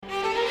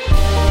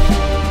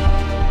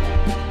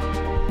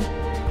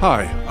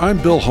Hi, I'm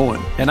Bill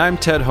Hohen. And I'm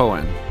Ted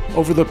Hohen.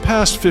 Over the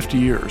past 50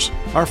 years,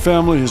 our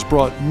family has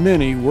brought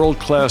many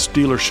world-class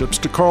dealerships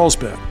to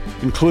Carlsbad,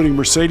 including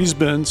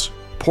Mercedes-Benz,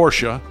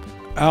 Porsche,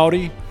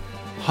 Audi,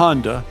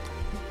 Honda,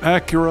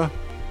 Acura,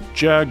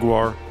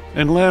 Jaguar,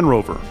 and Land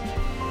Rover.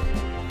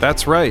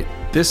 That's right.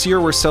 This year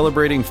we're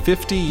celebrating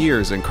 50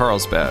 years in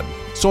Carlsbad.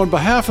 So on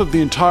behalf of the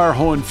entire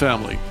Hohen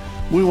family,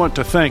 we want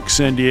to thank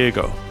San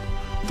Diego.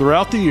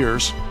 Throughout the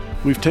years,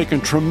 we've taken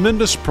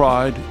tremendous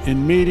pride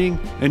in meeting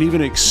and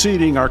even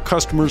exceeding our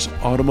customers'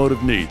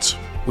 automotive needs.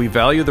 We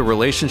value the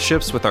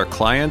relationships with our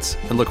clients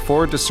and look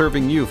forward to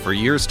serving you for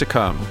years to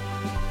come.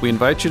 We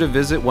invite you to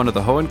visit one of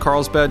the Hohen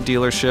Carlsbad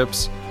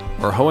dealerships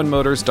or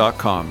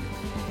hohenmotors.com.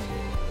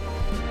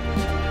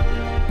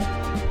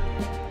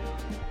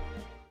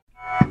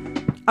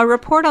 A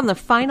report on the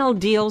final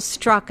deal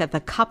struck at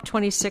the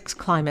COP26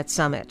 Climate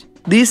Summit.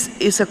 This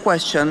is a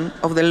question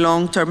of the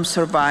long-term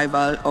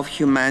survival of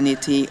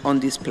humanity on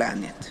this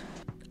planet.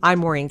 I'm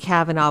Maureen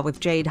Cavanaugh with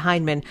Jade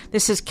Hindman.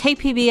 This is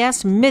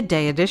KPBS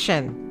Midday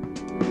Edition.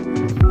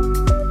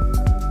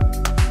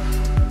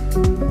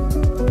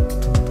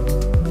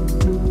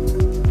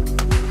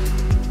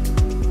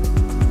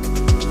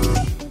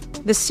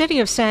 The city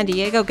of San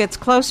Diego gets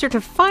closer to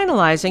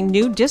finalizing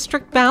new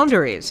district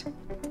boundaries.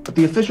 But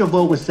the official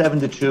vote was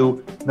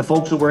 7-2. The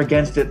folks who were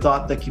against it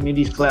thought the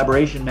community's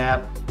collaboration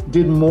map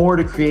did more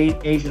to create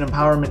Asian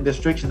empowerment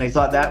districts, and they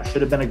thought that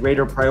should have been a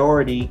greater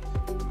priority.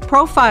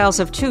 Profiles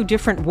of two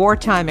different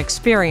wartime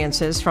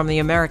experiences from the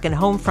American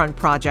Homefront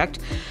Project,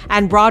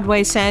 and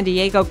Broadway San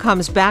Diego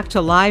comes back to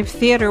live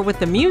theater with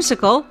the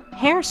musical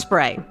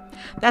Hairspray.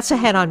 That's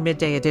ahead on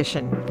Midday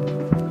Edition.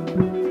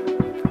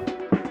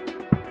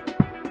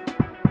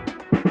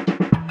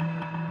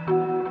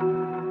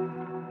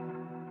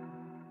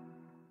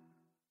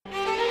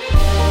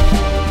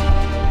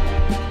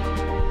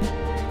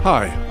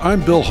 Hi,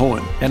 I'm Bill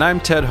Hohen. And I'm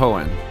Ted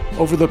Hohen.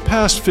 Over the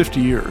past 50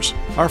 years,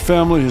 our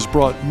family has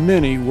brought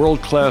many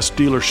world-class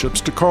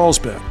dealerships to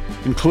Carlsbad,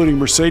 including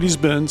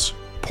Mercedes-Benz,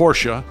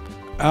 Porsche,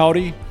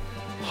 Audi,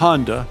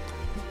 Honda,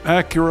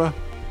 Acura,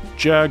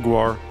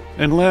 Jaguar,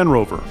 and Land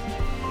Rover.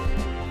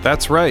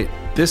 That's right.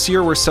 This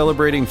year we're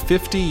celebrating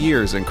 50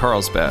 years in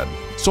Carlsbad.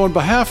 So on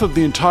behalf of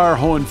the entire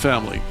Hohen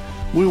family,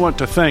 we want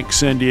to thank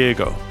San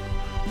Diego.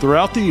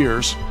 Throughout the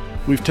years,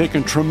 we've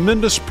taken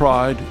tremendous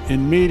pride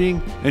in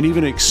meeting and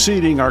even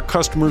exceeding our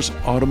customers'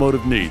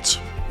 automotive needs.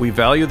 We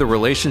value the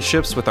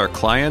relationships with our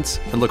clients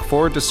and look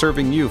forward to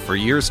serving you for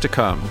years to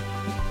come.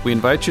 We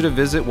invite you to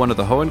visit one of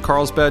the Hohen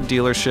Carlsbad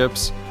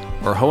dealerships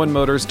or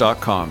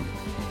hohenmotors.com.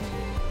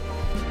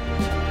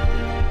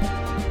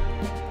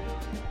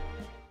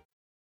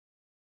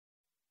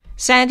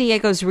 San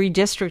Diego's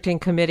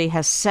redistricting committee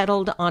has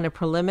settled on a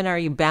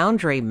preliminary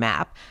boundary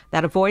map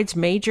that avoids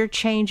major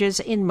changes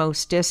in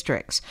most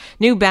districts.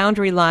 New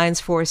boundary lines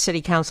for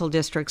city council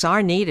districts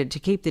are needed to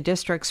keep the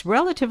districts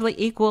relatively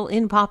equal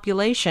in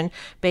population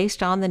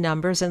based on the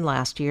numbers in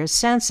last year's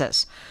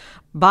census.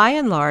 By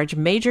and large,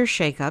 major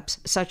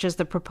shakeups, such as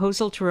the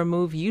proposal to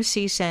remove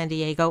UC San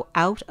Diego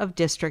out of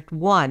District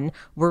 1,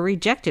 were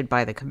rejected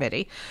by the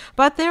committee.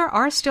 But there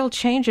are still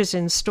changes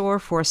in store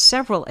for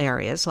several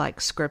areas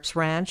like Scripps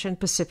Ranch and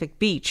Pacific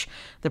Beach.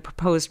 The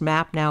proposed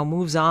map now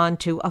moves on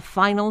to a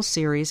final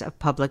series of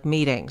public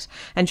meetings.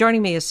 And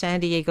joining me is San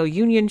Diego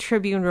Union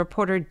Tribune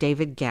reporter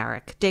David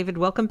Garrick. David,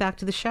 welcome back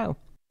to the show.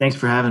 Thanks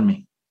for having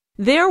me.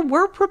 There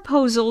were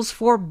proposals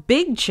for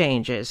big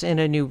changes in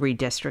a new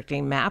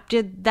redistricting map.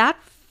 Did that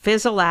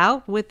fizzle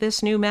out with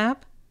this new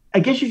map? I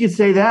guess you could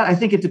say that. I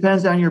think it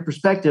depends on your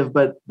perspective,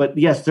 but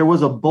yes, there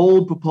was a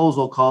bold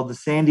proposal called the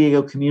San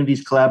Diego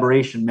Communities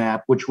Collaboration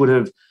Map, which would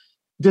have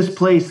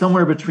displaced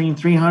somewhere between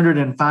 300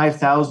 and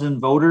 5,000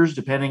 voters,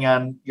 depending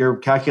on your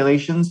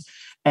calculations,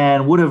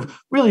 and would have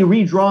really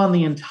redrawn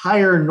the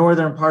entire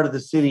northern part of the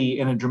city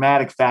in a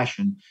dramatic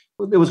fashion.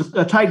 It was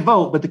a tight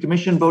vote, but the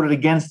commission voted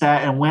against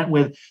that and went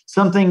with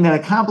something that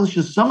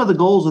accomplishes some of the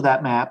goals of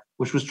that map,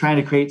 which was trying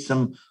to create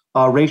some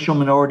racial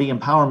minority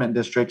empowerment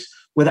districts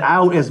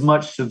without as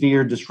much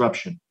severe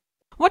disruption.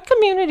 What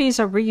communities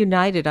are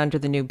reunited under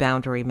the new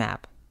boundary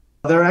map?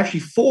 There are actually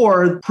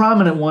four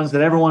prominent ones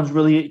that everyone's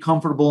really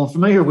comfortable and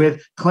familiar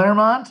with.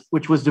 Claremont,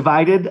 which was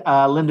divided,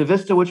 Linda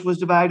Vista, which was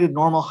divided,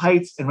 Normal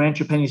Heights, and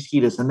Rancho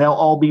Penasquitos, and they'll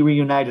all be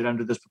reunited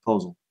under this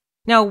proposal.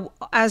 Now,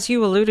 as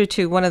you alluded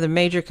to, one of the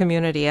major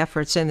community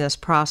efforts in this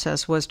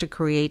process was to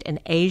create an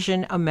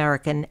Asian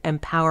American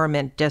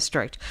empowerment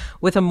district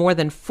with a more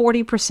than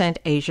 40%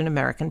 Asian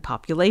American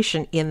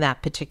population in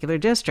that particular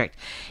district.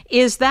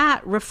 Is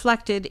that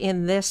reflected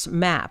in this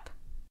map?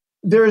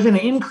 There is an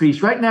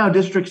increase. Right now,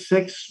 District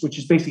 6, which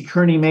is basically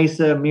Kearny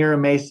Mesa, Mira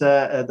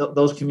Mesa,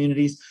 those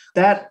communities,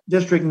 that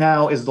district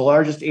now is the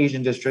largest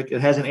Asian district. It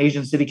has an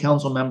Asian city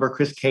council member,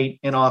 Chris Cate,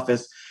 in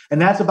office,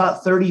 and that's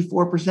about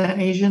 34%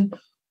 Asian.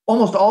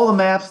 Almost all the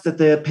maps that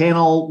the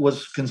panel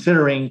was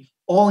considering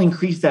all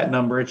increase that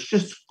number. It's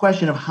just a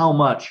question of how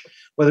much,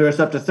 whether it's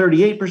up to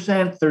 38%,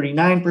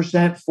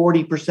 39%,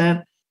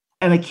 40%.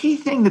 And a key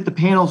thing that the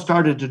panel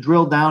started to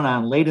drill down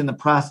on late in the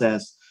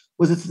process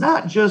was it's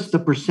not just the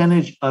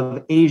percentage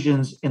of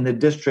Asians in the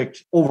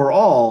district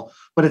overall,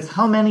 but it's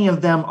how many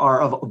of them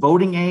are of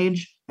voting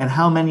age and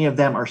how many of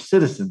them are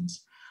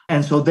citizens.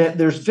 And so that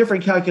there's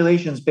different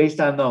calculations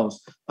based on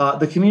those.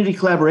 The community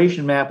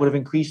collaboration map would have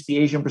increased the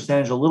Asian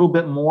percentage a little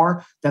bit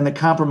more than the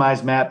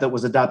compromise map that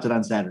was adopted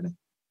on Saturday.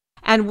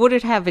 And would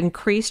it have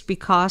increased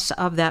because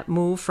of that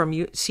move from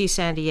UC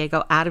San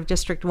Diego out of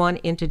District 1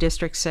 into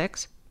District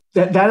 6?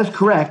 That is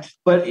correct,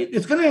 but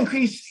it's going to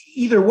increase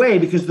either way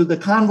because the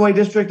Convoy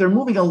district, they're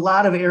moving a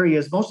lot of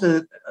areas. Most of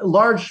the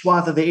large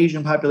swath of the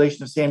Asian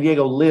population of San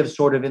Diego lives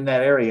sort of in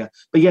that area.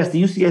 But yes,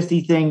 the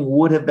UCSD thing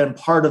would have been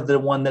part of the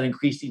one that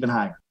increased even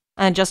higher.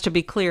 And just to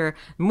be clear,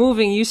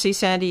 moving UC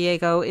San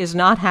Diego is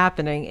not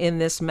happening in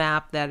this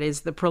map that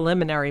is the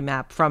preliminary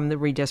map from the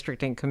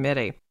redistricting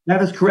committee.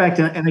 That is correct.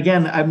 And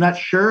again, I'm not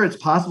sure. It's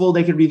possible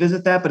they could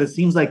revisit that, but it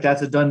seems like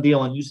that's a done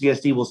deal and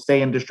UCSD will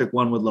stay in District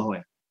 1 with La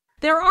Jolla.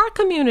 There are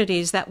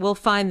communities that will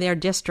find their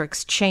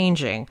districts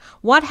changing.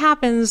 What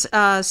happens,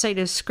 say,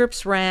 to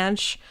Scripps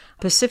Ranch,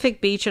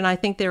 Pacific Beach, and I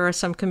think there are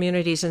some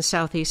communities in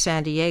Southeast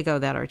San Diego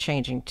that are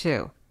changing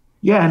too?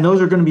 Yeah, and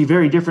those are going to be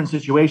very different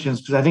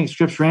situations because I think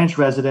Scripps Ranch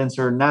residents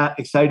are not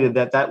excited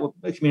that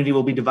community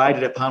will be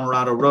divided at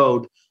Pomerado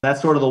Road.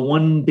 That's sort of the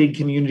one big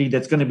community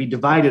that's going to be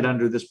divided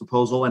under this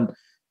proposal. And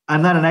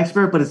I'm not an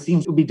expert, but it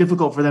seems it would be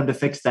difficult for them to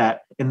fix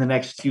that in the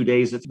next few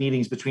days of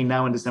meetings between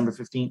now and December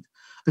 15th.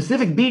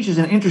 Pacific Beach is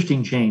an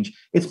interesting change.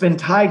 It's been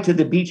tied to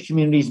the beach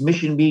communities,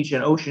 Mission Beach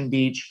and Ocean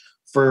Beach,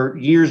 for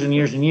years and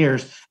years and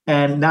years.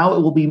 And now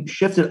it will be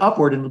shifted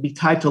upward and it'll be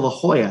tied to La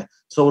Jolla.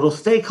 So it'll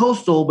stay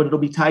coastal, but it'll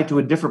be tied to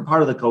a different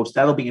part of the coast.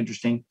 That'll be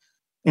interesting.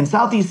 In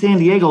Southeast San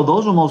Diego,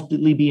 those will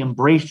mostly be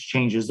embraced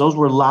changes. Those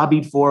were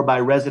lobbied for by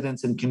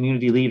residents and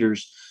community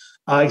leaders.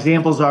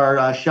 Examples are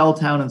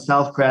Shelltown and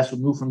Southcrest would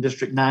move from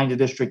District 9 to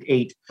District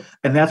 8.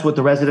 And that's what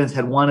the residents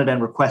had wanted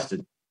and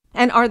requested.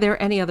 And are there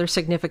any other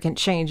significant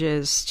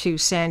changes to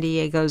San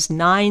Diego's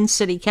 9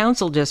 city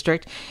council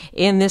district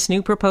in this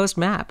new proposed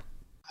map?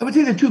 I would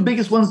say the two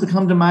biggest ones that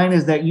come to mind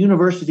is that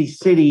University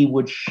City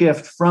would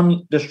shift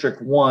from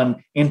District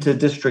 1 into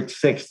District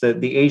 6,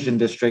 the Asian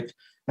district.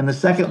 And the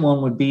second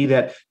one would be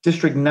that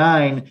District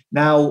 9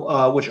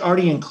 now, which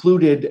already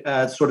included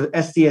sort of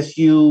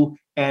SDSU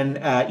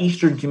and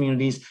Eastern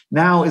communities,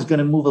 now is going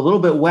to move a little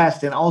bit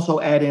west and also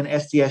add in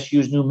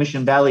SDSU's new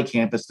Mission Valley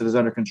campus that is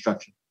under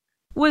construction.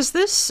 Was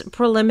this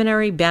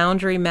preliminary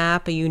boundary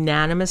map a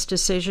unanimous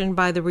decision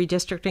by the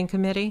redistricting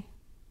committee?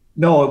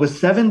 No, it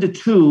was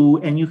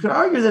 7-2, and you could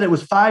argue that it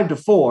was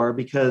 5-4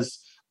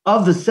 because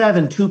of the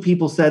 7, 2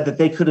 people said that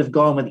they could have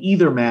gone with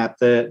either map,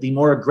 the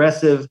more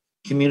aggressive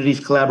communities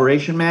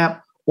collaboration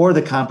map or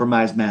the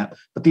compromise map.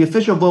 But the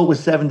official vote was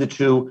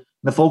 7-2.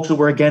 The folks that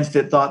were against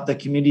it thought the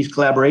communities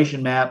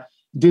collaboration map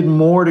did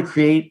more to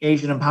create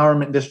Asian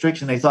empowerment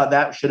districts, and they thought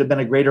that should have been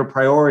a greater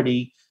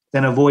priority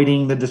than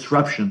avoiding the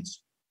disruptions.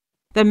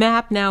 The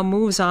map now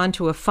moves on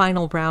to a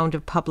final round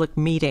of public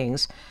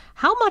meetings.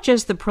 How much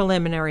is the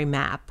preliminary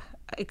map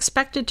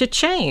expected to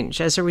change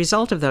as a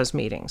result of those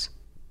meetings?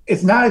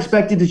 It's not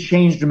expected to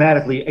change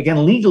dramatically.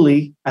 Again,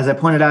 legally, as I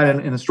pointed out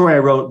in the story I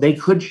wrote, they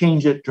could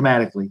change it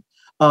dramatically.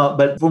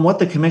 But from what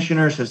the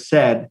commissioners have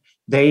said,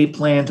 they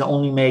plan to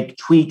only make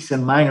tweaks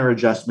and minor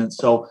adjustments,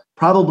 so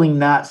probably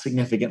not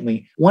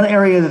significantly. One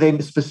area that they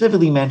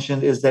specifically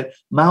mentioned is that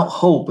Mount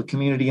Hope, a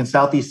community in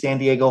Southeast San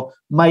Diego,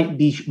 might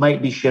be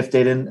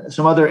shifted, and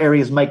some other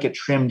areas might get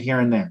trimmed here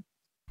and there.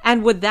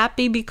 And would that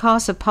be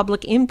because of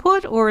public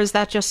input, or is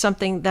that just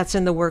something that's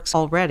in the works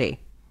already?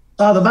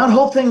 The Mount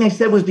Hope thing they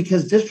said was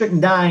because District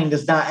 9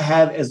 does not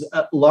have as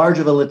large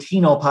of a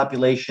Latino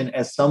population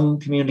as some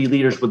community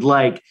leaders would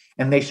like.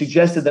 And they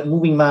suggested that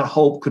moving Mount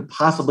Hope could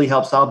possibly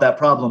help solve that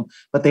problem.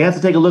 But they have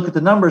to take a look at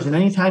the numbers. And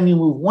anytime you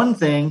move one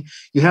thing,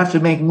 you have to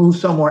move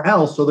somewhere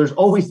else. So there's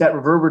always that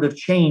reverberative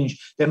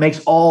change that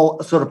makes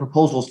all sort of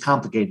proposals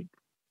complicated.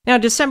 Now,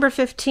 December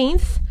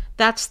 15th,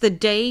 that's the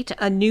date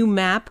a new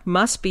map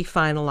must be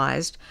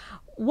finalized.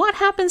 What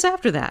happens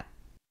after that?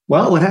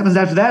 Well, what happens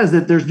after that is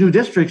that there's new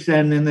districts,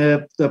 and in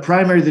the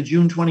primary, the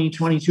June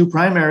 2022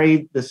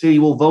 primary, the city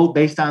will vote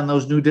based on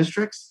those new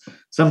districts.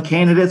 Some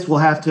candidates will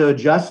have to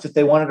adjust if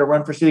they wanted to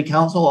run for city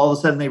council. All of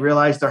a sudden, they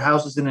realize their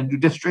house is in a new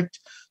district.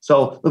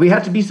 So we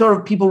have to be sort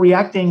of people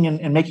reacting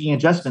and making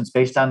adjustments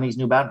based on these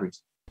new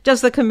boundaries. Does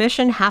the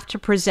commission have to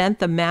present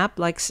the map,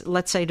 like,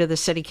 let's say, to the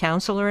city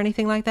council or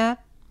anything like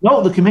that?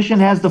 No, the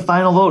commission has the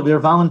final vote. They're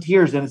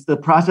volunteers, and the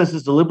process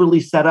is deliberately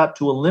set up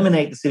to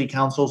eliminate the city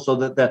council so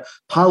that the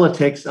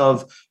politics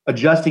of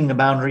adjusting the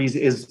boundaries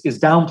is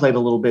downplayed a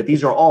little bit.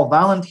 These are all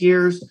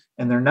volunteers,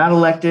 and they're not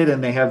elected,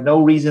 and they have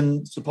no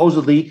reason,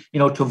 supposedly,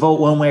 to vote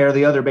one way or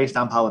the other based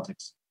on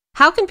politics.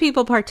 How can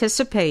people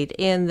participate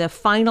in the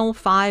final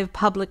 5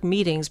 public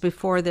meetings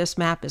before this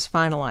map is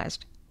finalized?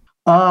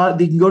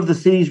 They can go to the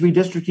city's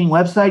redistricting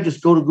website.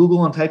 Just go to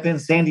Google and type in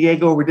San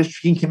Diego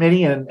Redistricting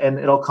Committee, and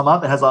it'll come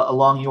up. It has a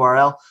long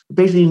URL.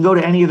 Basically, you can go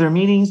to any of their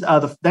meetings.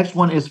 The next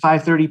one is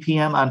 5:30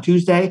 p.m. on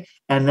Tuesday,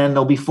 and then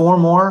there'll be 4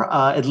 more,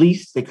 at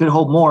least. They could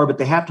hold more, but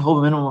they have to hold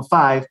a minimum of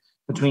 5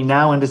 between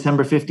now and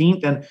December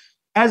 15th. And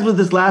as with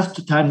this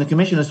last time, the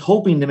commission is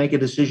hoping to make a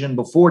decision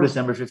before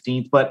December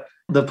 15th, but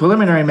the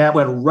preliminary map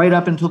went right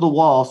up into the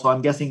wall, so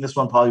I'm guessing this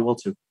one probably will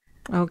too.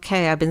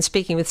 Okay, I've been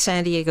speaking with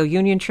San Diego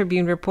Union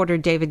Tribune reporter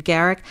David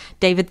Garrick.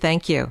 David,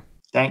 thank you.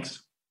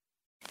 Thanks.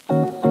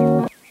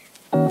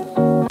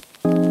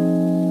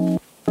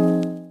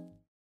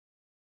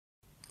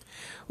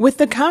 With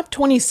the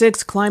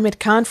COP26 climate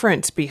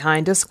conference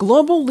behind us,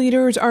 global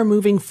leaders are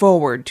moving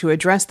forward to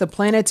address the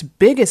planet's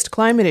biggest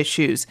climate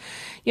issues.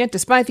 Yet,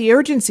 despite the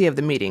urgency of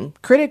the meeting,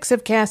 critics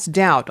have cast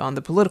doubt on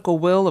the political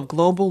will of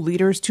global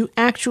leaders to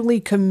actually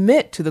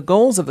commit to the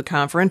goals of the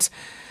conference.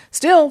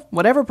 Still,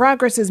 whatever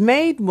progress is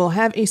made will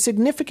have a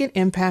significant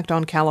impact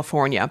on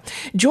California.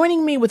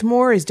 Joining me with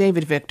more is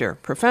David Victor,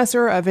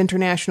 professor of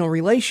international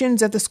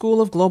relations at the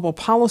School of Global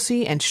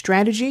Policy and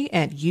Strategy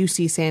at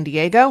UC San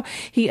Diego.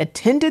 He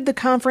attended the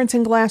conference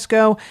in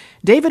Glasgow.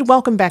 David,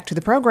 welcome back to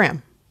the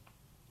program.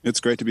 It's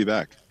great to be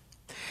back.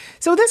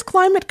 So this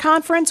climate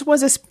conference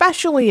was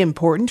especially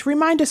important.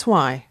 Remind us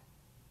why.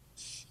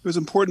 It was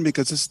important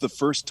because this is the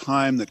first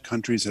time that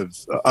countries have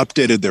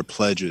updated their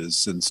pledges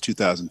since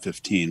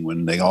 2015,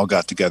 when they all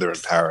got together in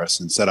Paris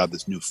and set out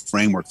this new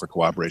framework for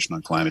cooperation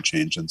on climate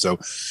change. And so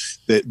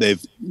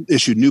they've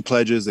issued new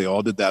pledges. They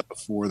all did that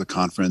before the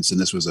conference, and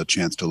this was a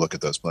chance to look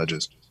at those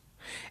pledges.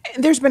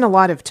 There's been a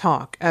lot of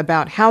talk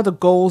about how the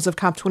goals of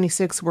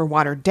COP26 were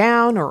watered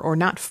down or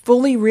not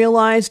fully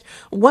realized.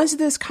 Was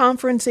this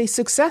conference a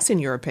success, in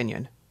your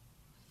opinion?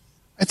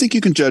 I think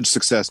you can judge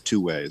success two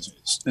ways.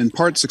 In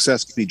part,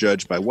 success can be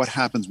judged by what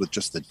happens with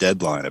just the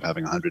deadline of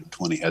having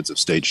 120 heads of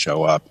state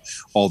show up,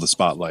 all the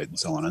spotlight and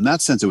so on. In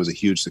that sense, it was a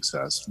huge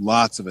success.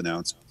 Lots of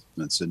announcements.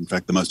 In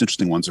fact, the most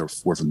interesting ones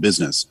were from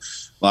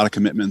business. A lot of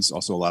commitments,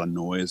 also a lot of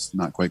noise,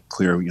 not quite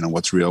clear,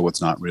 what's real,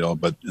 what's not real,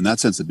 but in that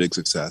sense, a big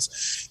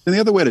success. And the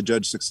other way to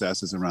judge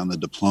success is around the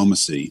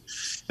diplomacy.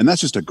 And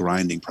that's just a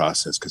grinding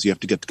process because you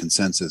have to get to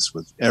consensus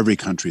with every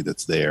country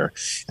that's there.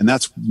 And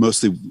that's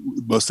mostly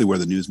where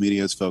the news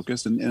media is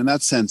focused. And in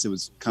that sense, it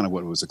was kind of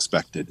what was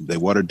expected. They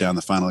watered down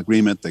the final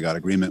agreement. They got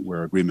agreement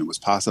where agreement was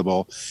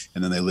possible.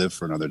 And then they lived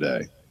for another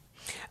day.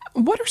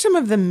 What are some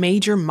of the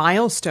major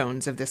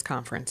milestones of this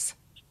conference?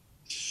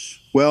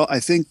 Well, I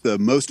think the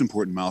most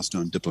important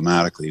milestone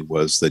diplomatically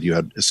was that you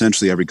had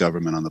essentially every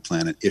government on the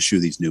planet issue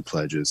these new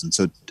pledges. And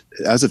so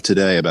as of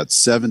today, about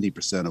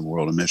 70% of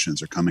world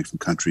emissions are coming from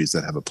countries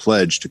that have a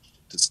pledge to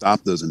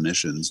stop those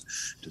emissions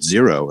to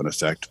zero, in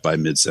effect, by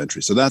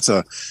mid-century. So that's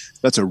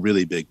a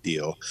really big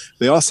deal.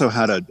 They also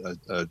had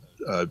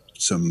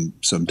some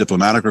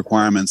diplomatic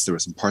requirements. There were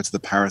some parts of the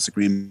Paris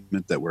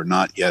Agreement that were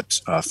not yet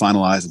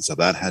finalized, and so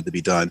that had to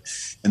be done.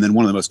 And then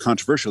one of the most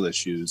controversial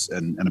issues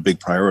and a big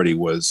priority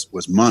was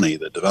money.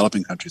 The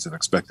developing countries have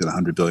expected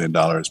 $100 billion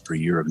per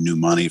year of new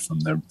money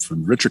from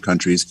richer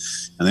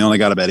countries, and they only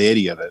got about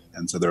 80 of it.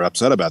 And so they're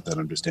upset about that,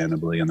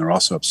 understandably, and they're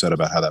also upset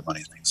about how that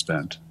money is being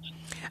spent.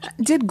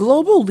 Did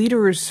global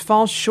leaders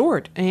fall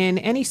short in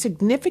any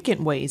significant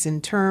ways in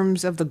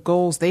terms of the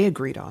goals they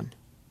agreed on?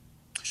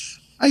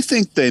 I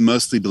think they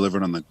mostly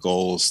delivered on the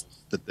goals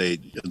that they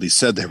at least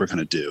said they were going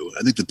to do.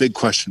 I think the big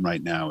question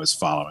right now is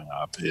following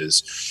up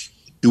is,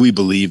 do we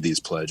believe these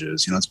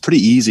pledges? It's pretty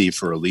easy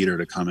for a leader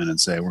to come in and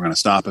say, we're going to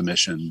stop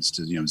emissions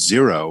to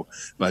zero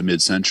by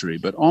mid-century,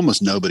 but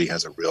almost nobody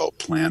has a real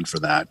plan for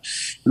that.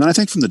 And then I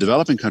think from the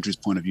developing countries'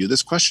 point of view,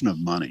 this question of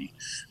money,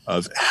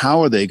 of how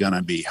are they going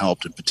to be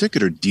helped, in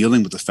particular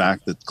dealing with the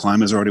fact that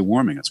climate is already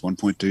warming. It's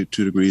 1.2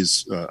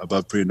 degrees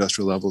above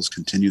pre-industrial levels,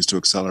 continues to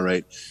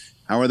accelerate.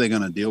 How are they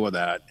going to deal with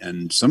that?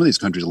 And some of these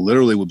countries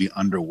literally will be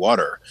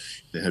underwater.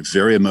 They have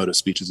very emotive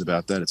speeches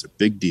about that. It's a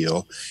big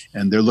deal.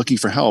 And they're looking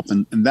for help.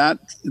 And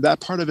that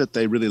part of it,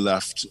 they really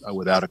left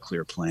without a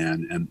clear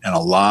plan. And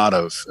a lot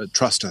of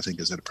trust, I think,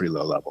 is at a pretty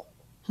low level.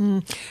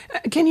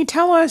 Can you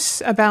tell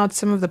us about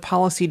some of the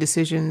policy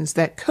decisions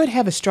that could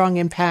have a strong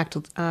impact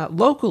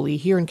locally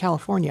here in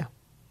California?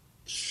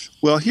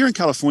 Well, here in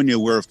California,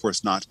 we're, of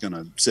course, not going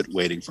to sit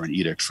waiting for an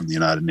edict from the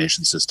United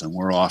Nations system.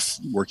 We're off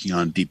working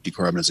on deep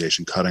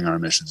decarbonization, cutting our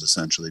emissions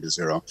essentially to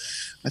zero.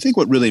 I think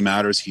what really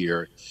matters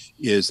here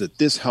is that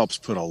this helps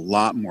put a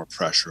lot more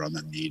pressure on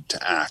the need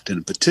to act, and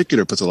in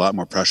particular puts a lot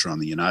more pressure on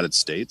the United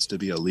States to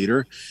be a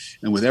leader.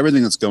 And with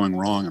everything that's going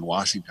wrong in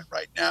Washington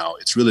right now,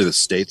 it's really the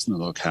states and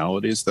the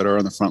localities that are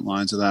on the front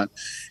lines of that.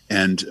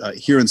 And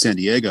here in San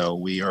Diego,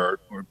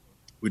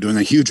 we're doing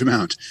a huge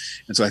amount,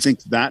 and so I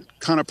think that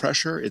kind of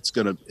pressure it's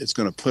going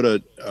to put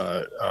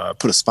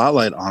a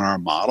spotlight on our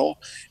model,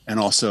 and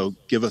also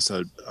give us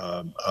a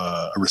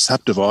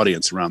receptive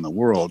audience around the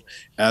world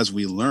as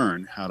we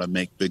learn how to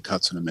make big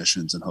cuts in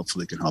emissions, and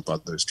hopefully can help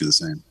others do the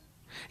same.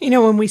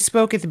 When we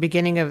spoke at the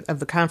beginning of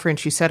the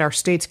conference, you said our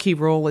state's key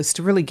role is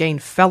to really gain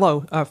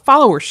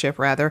followership.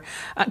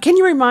 Can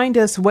you remind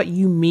us what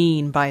you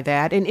mean by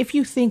that, and if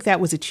you think that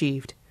was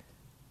achieved?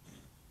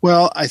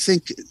 Well, I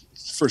think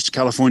first,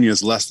 California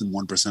is less than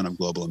 1% of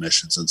global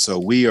emissions. And so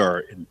we've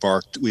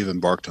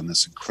embarked on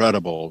this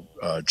incredible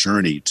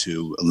journey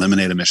to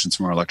eliminate emissions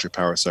from our electric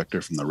power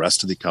sector, from the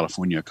rest of the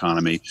California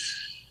economy.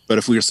 But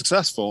if we are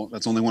successful,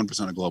 that's only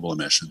 1% of global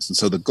emissions. And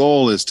so the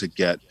goal is to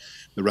get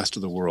the rest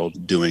of the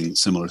world doing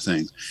similar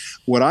things.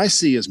 What I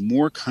see is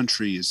more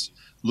countries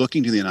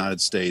looking to the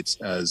United States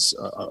as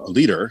a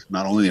leader,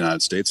 not only the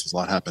United States, there's a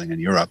lot happening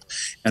in Europe,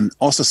 and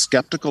also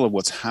skeptical of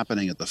what's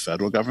happening at the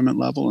federal government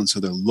level. And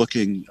so they're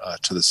looking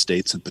to the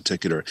states in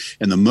particular.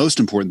 And the most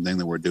important thing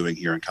that we're doing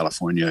here in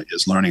California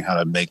is learning how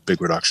to make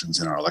big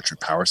reductions in our electric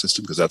power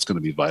system, because that's going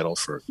to be vital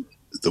for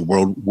the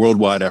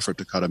worldwide effort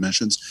to cut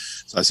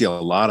emissions. So I see a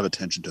lot of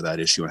attention to that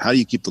issue. And how do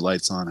you keep the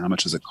lights on? How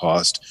much does it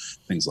cost?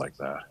 Things like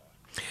that.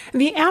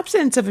 The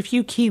absence of a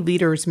few key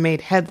leaders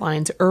made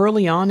headlines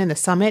early on in the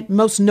summit,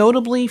 most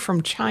notably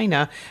from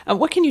China.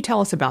 What can you tell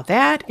us about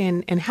that,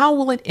 and how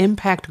will it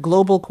impact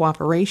global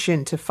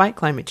cooperation to fight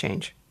climate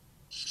change?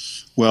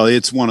 Well,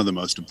 it's one of the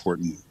most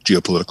important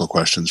geopolitical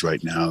questions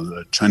right now.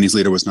 The Chinese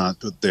leader was not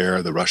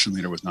there. The Russian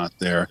leader was not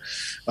there.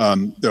 There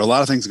are a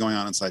lot of things going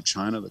on inside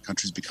China. The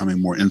country's becoming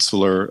more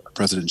insular.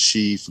 President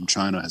Xi from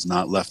China has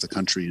not left the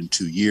country in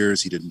 2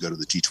 years. He didn't go to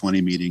the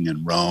G20 meeting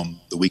in Rome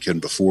the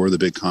weekend before the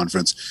big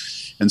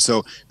conference. And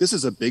so this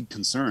is a big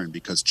concern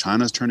because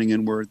China's turning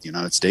inward. The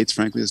United States,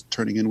 frankly, is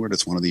turning inward.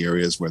 It's one of the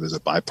areas where there's a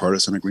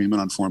bipartisan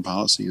agreement on foreign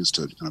policy is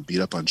to kind of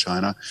beat up on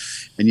China.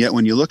 And yet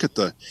when you look at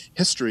the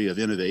history of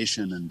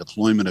innovation and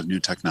deployment of new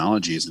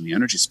technologies in the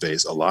energy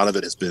space, a lot of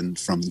it has been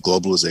from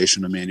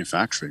globalization of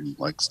manufacturing,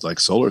 like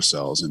solar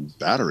cells and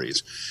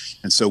batteries.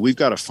 And so we've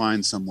got to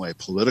find some way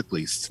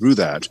politically through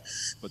that.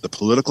 But the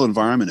political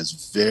environment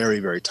is very,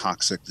 very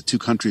toxic. The two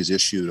countries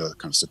issued a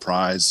kind of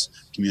surprise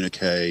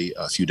communique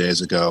a few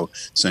days ago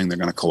saying they're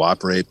going to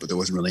cooperate, but there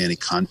wasn't really any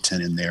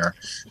content in there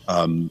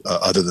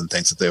other than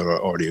things that they were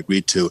already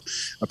agreed to.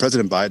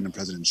 President Biden and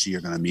President Xi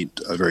are going to meet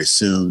very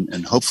soon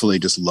and hopefully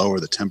just lower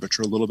the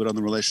temperature a little bit on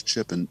the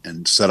relationship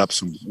and set up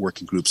some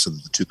working groups so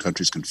that the two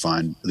countries can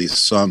find at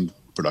least some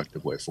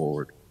productive way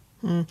forward.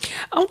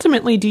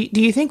 Ultimately,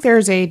 do you think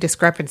there's a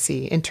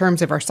discrepancy in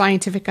terms of our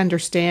scientific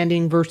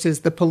understanding versus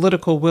the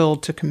political will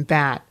to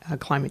combat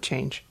climate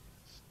change?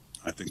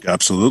 I think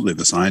absolutely.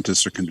 The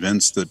scientists are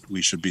convinced that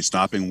we should be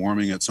stopping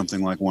warming at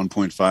something like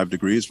 1.5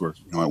 degrees. We're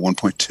at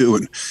 1.2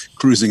 and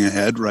cruising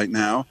ahead right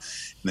now.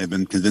 And they've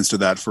been convinced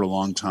of that for a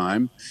long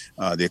time.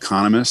 The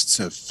economists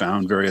have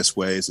found various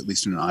ways, at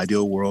least in an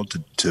ideal world,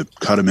 to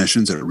cut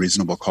emissions at a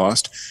reasonable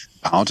cost.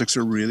 Politics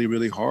are really,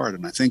 really hard.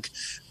 And I think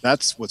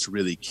that's what's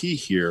really key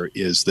here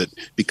is that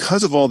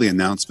because of all the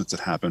announcements that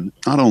happen,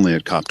 not only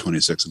at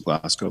COP26 in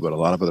Glasgow, but a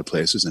lot of other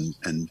places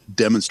and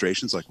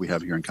demonstrations like we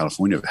have here in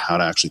California of how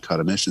to actually cut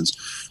emissions,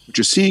 what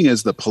you're seeing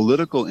is the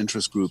political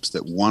interest groups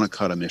that want to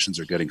cut emissions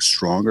are getting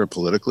stronger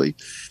politically.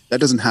 That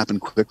doesn't happen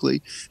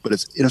quickly, but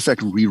it's in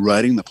effect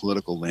rewriting the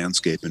political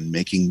landscape and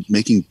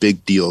making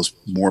big deals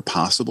more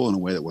possible in a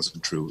way that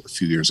wasn't true a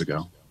few years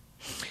ago.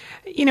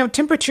 You know,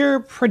 temperature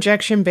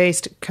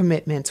projection-based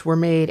commitments were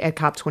made at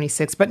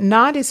COP26, but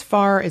not as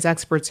far as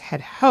experts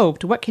had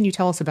hoped. What can you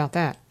tell us about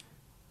that?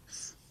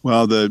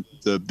 Well, the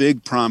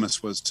big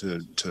promise was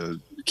to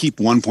keep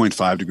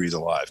 1.5 degrees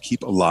alive,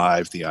 keep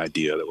alive the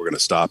idea that we're going to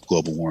stop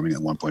global warming at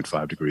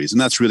 1.5 degrees. And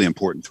that's really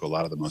important to a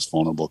lot of the most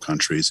vulnerable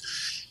countries.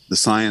 The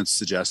science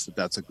suggests that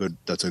that's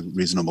a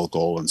reasonable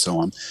goal and so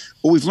on.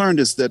 What we've learned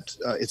is that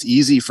it's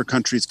easy for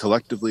countries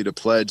collectively to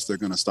pledge they're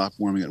going to stop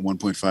warming at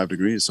 1.5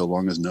 degrees so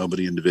long as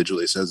nobody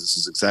individually says this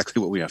is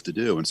exactly what we have to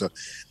do. And so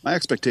my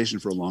expectation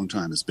for a long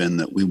time has been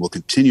that we will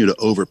continue to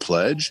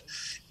overpledge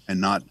and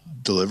not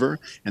deliver.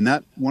 And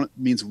that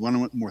means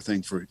one more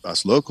thing for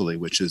us locally,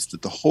 which is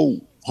that the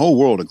whole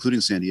world,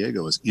 including San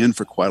Diego, is in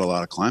for quite a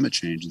lot of climate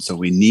change. And so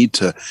we need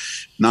to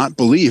not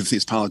believe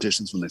these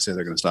politicians when they say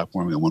they're going to stop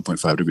warming at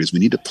 1.5 degrees. We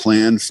need to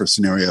plan for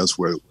scenarios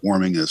where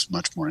warming is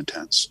much more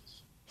intense.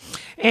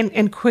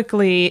 And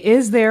quickly,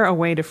 is there a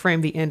way to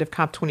frame the end of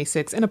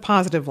COP26 in a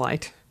positive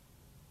light?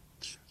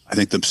 I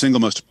think the single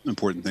most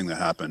important thing that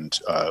happened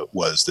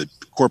was that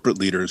corporate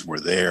leaders were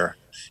there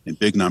in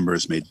big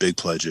numbers, made big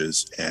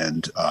pledges,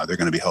 and they're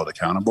going to be held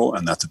accountable,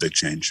 and that's a big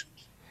change.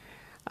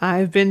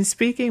 I've been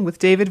speaking with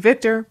David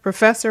Victor,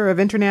 Professor of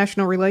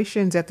International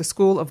Relations at the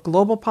School of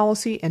Global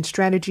Policy and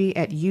Strategy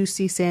at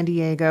UC San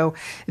Diego.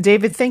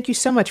 David, thank you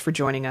so much for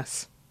joining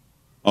us.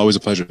 Always a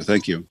pleasure.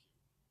 Thank you.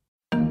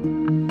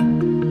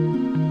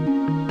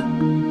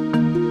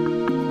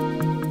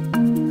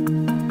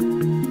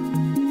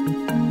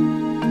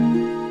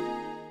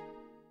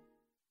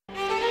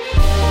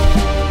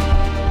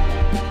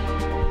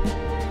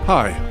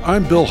 Hi,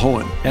 I'm Bill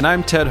Hohen. And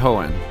I'm Ted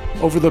Hohen.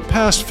 Over the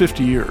past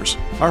 50 years,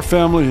 our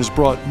family has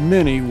brought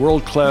many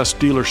world-class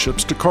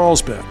dealerships to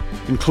Carlsbad,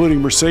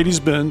 including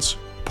Mercedes-Benz,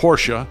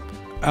 Porsche,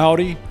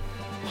 Audi,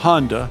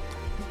 Honda,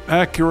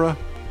 Acura,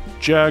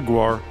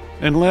 Jaguar,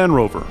 and Land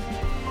Rover.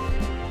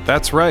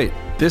 That's right.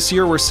 This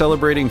year we're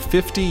celebrating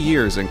 50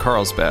 years in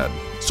Carlsbad.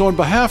 So on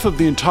behalf of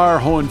the entire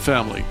Hohen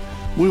family,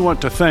 we want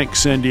to thank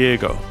San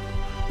Diego.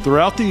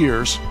 Throughout the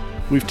years,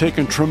 we've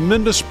taken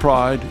tremendous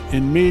pride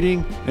in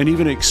meeting and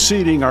even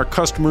exceeding our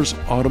customers'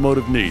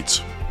 automotive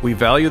needs. We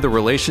value the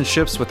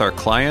relationships with our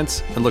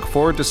clients and look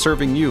forward to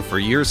serving you for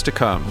years to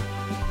come.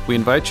 We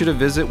invite you to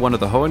visit one of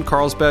the Hohen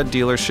Carlsbad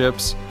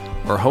dealerships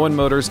or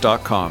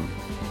hohenmotors.com.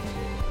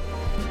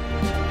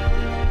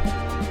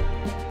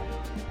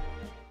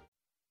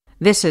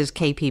 This is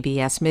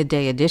KPBS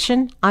Midday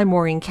Edition. I'm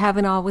Maureen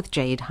Cavanaugh with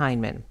Jade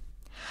Heinman.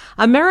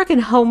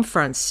 American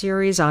Homefront's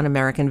series on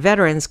American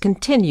veterans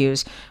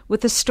continues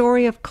with the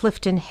story of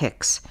Clifton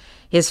Hicks.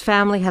 His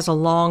family has a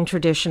long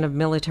tradition of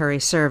military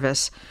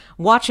service.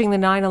 Watching the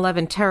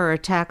 9/11 terror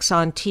attacks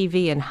on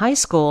TV in high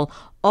school,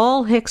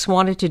 all Hicks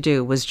wanted to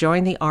do was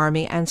join the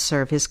Army and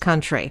serve his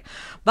country.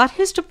 But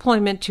his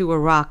deployment to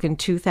Iraq in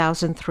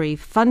 2003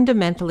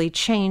 fundamentally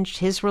changed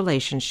his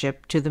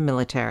relationship to the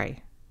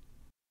military.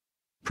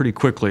 Pretty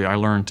quickly, I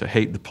learned to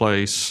hate the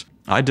place.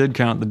 I did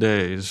count the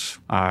days.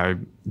 I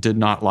did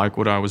not like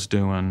what I was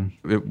doing.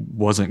 It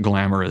wasn't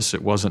glamorous.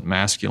 It wasn't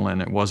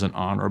masculine. It wasn't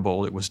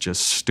honorable. It was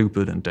just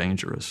stupid and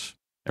dangerous.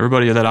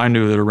 Everybody that I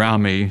knew that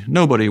around me,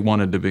 nobody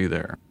wanted to be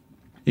there.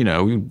 You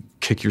know, you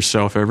kick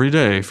yourself every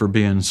day for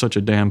being such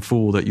a damn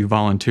fool that you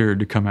volunteered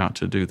to come out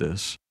to do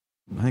this.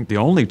 I think the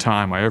only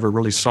time I ever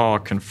really saw a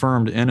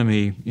confirmed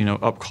enemy,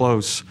 up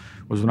close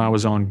was when I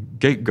was on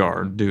gate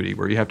guard duty,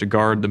 where you have to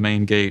guard the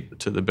main gate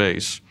to the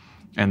base.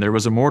 And there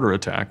was a mortar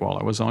attack while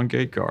I was on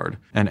gate guard.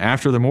 And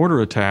after the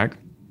mortar attack,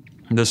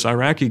 this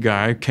Iraqi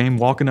guy came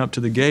walking up to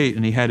the gate,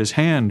 and he had his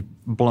hand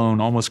blown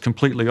almost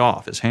completely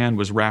off. His hand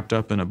was wrapped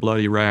up in a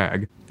bloody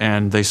rag.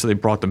 And they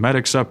brought the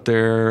medics up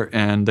there,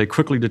 and they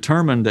quickly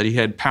determined that he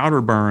had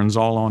powder burns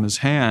all on his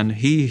hand.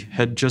 He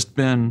had just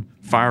been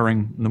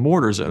firing the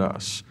mortars at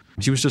us.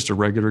 He was just a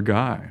regular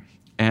guy.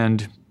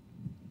 And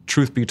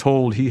truth be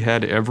told, he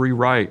had every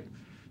right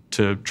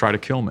to try to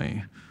kill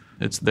me.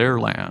 It's their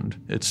land.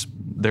 It's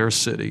their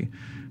city.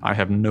 I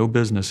have no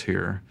business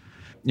here.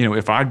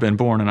 If I'd been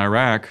born in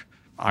Iraq,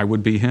 I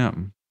would be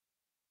him.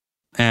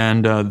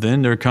 And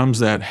then there comes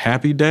that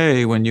happy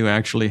day when you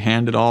actually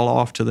hand it all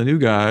off to the new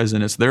guys,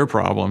 and it's their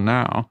problem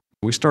now.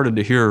 We started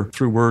to hear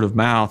through word of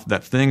mouth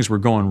that things were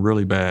going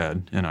really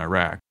bad in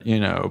Iraq.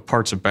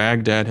 Parts of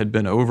Baghdad had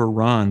been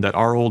overrun, that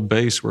our old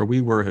base where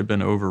we were had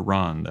been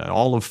overrun, that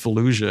all of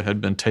Fallujah had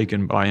been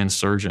taken by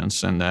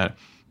insurgents, and that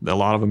a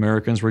lot of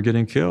Americans were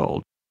getting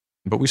killed.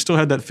 But we still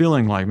had that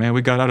feeling like, man,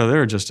 we got out of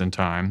there just in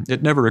time.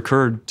 It never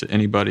occurred to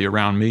anybody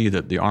around me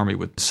that the Army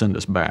would send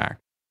us back.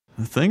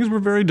 Things were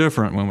very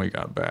different when we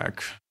got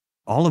back.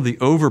 All of the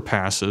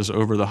overpasses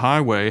over the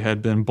highway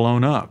had been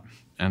blown up.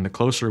 And the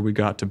closer we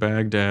got to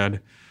Baghdad,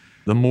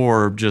 the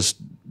more just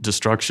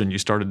destruction you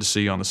started to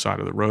see on the side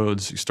of the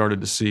roads. You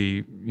started to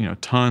see,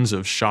 tons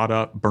of shot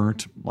up,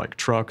 burnt like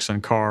trucks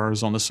and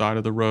cars on the side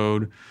of the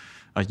road.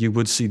 You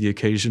would see the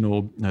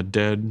occasional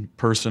dead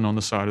person on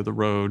the side of the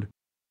road.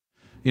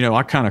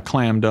 I kind of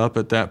clammed up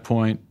at that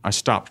point. I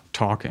stopped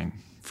talking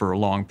for a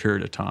long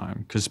period of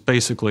time because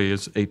basically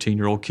as an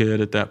 18-year-old kid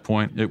at that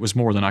point, it was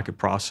more than I could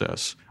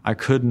process. I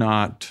could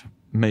not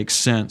make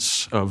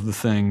sense of the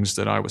things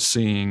that I was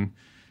seeing.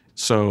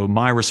 So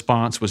my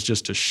response was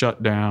just to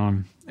shut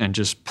down and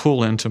just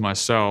pull into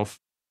myself.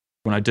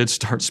 When I did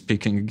start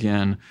speaking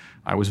again,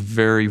 I was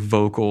very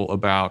vocal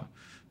about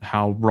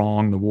how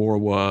wrong the war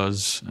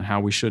was and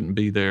how we shouldn't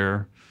be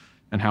there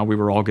and how we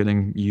were all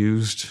getting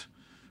used.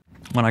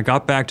 When I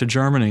got back to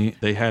Germany,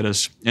 they had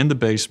us in the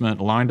basement,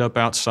 lined up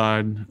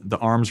outside the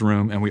arms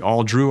room, and we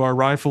all drew our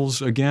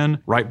rifles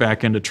again, right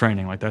back into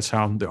training. Like that's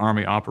how the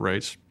Army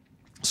operates.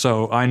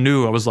 So I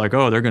knew, I was like,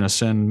 oh, they're going to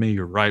send me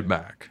right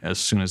back as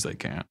soon as they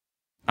can.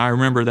 I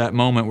remember that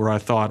moment where I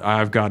thought,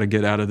 I've got to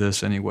get out of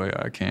this any way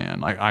I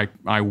can.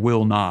 I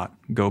will not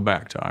go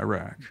back to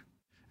Iraq.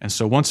 And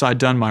so once I'd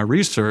done my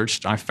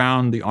research, I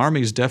found the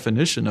Army's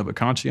definition of a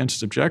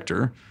conscientious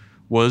objector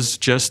was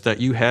just that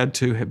you had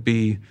to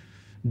be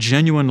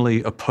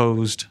genuinely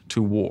opposed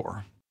to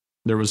war.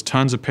 There was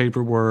tons of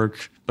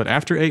paperwork, but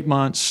after 8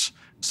 months,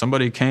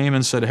 somebody came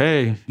and said,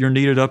 hey, you're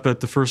needed up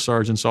at the first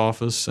sergeant's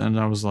office. And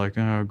I was like,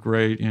 oh,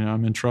 great.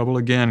 I'm in trouble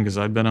again because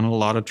I'd been in a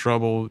lot of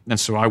trouble. And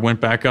so I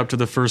went back up to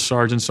the first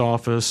sergeant's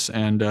office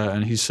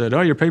and he said, oh,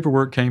 your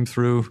paperwork came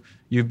through.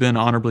 You've been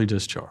honorably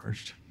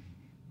discharged.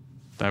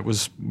 That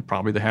was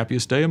probably the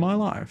happiest day of my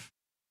life.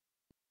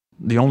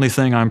 The only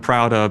thing I'm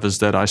proud of is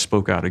that I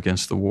spoke out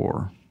against the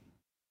war.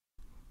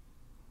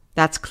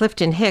 That's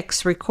Clifton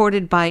Hicks,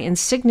 recorded by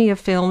Insignia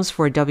Films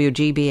for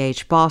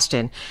WGBH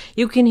Boston.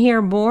 You can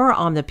hear more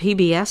on the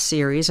PBS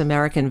series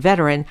American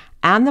Veteran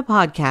and the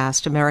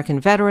podcast American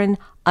Veteran,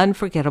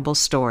 Unforgettable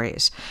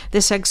Stories.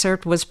 This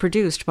excerpt was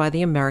produced by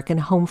the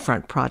American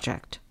Homefront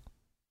Project.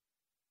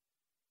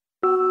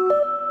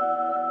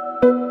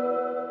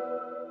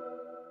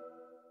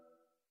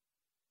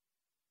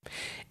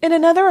 In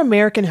another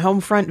American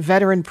Homefront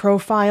veteran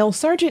profile,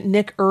 Sergeant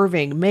Nick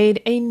Irving made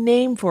a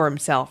name for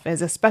himself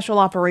as a special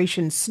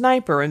operations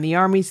sniper in the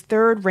Army's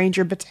 3rd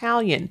Ranger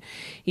Battalion.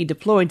 He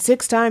deployed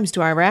 6 times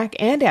to Iraq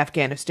and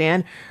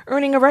Afghanistan,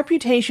 earning a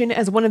reputation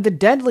as one of the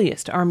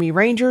deadliest Army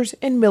Rangers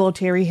in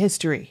military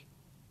history.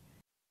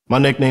 My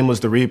nickname was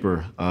the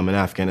Reaper in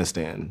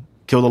Afghanistan.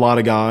 Killed a lot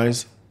of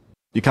guys.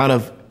 You kind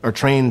of are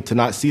trained to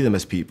not see them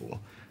as people,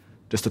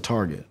 just a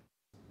target.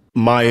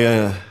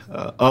 My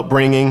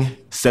upbringing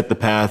set the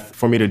path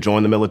for me to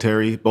join the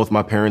military. Both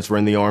my parents were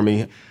in the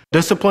Army.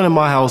 Discipline in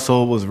my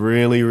household was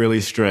really, really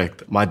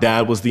strict. My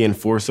dad was the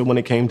enforcer when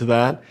it came to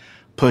that.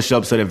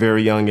 push-ups at a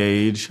very young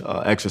age,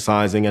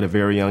 exercising at a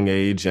very young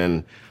age,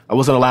 and I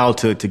wasn't allowed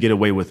to get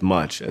away with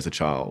much as a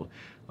child.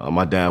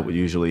 My dad would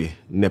usually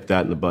nip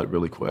that in the butt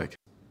really quick.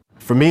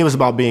 For me, it was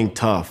about being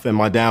tough, and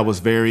my dad was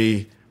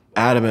very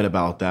adamant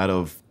about that,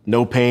 of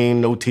no pain,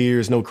 no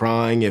tears, no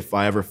crying. If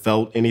I ever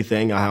felt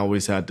anything, I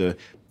always had to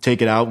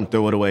take it out and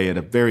throw it away at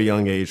a very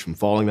young age. From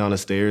falling down the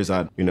stairs,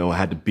 I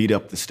had to beat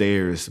up the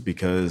stairs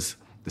because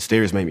the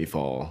stairs made me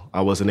fall.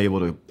 I wasn't able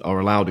to or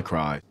allowed to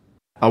cry.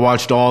 I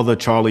watched all the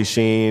Charlie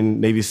Sheen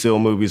Navy SEAL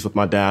movies with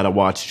my dad. I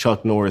watched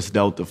Chuck Norris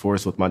Delta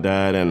Force with my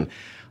dad, and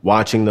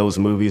watching those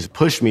movies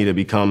pushed me to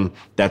become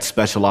that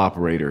special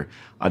operator.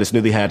 I just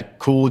knew they had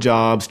cool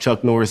jobs.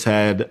 Chuck Norris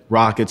had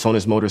rockets on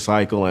his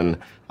motorcycle, and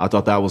I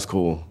thought that was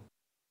cool.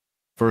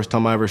 First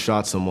time I ever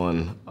shot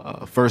someone,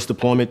 first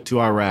deployment to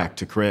Iraq,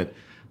 to CRIT.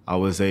 I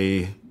was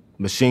a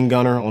machine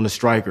gunner on the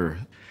Stryker.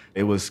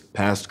 It was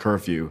past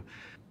curfew.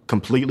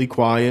 Completely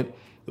quiet.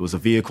 There was a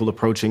vehicle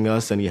approaching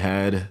us, and he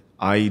had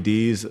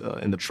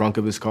IEDs in the trunk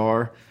of his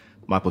car.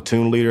 My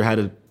platoon leader had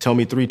to tell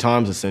me 3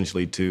 times,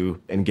 essentially,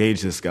 to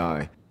engage this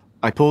guy.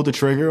 I pulled the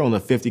trigger on the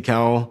 .50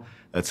 cal.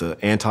 That's an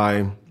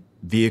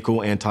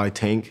anti-vehicle,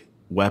 anti-tank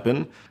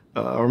weapon.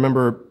 I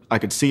remember I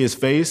could see his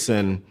face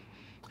and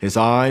his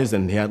eyes,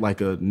 and he had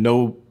like a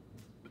no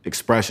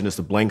expression, just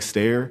a blank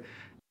stare.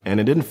 And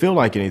it didn't feel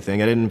like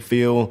anything. I didn't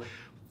feel,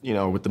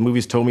 what the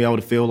movies told me I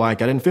would feel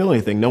like. I didn't feel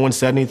anything. No one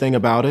said anything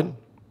about it.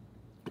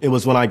 It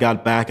was when I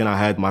got back and I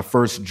had my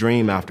first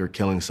dream after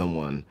killing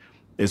someone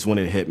is when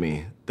it hit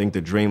me. I think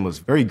the dream was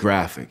very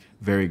graphic,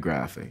 very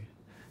graphic.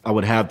 I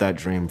would have that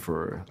dream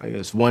for, I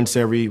guess, once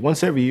every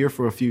year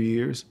for a few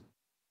years.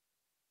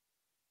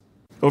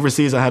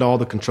 Overseas, I had all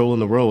the control in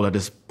the world. I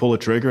just pull a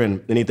trigger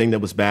and anything that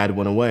was bad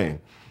went away.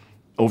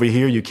 Over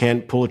here, you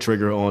can't pull a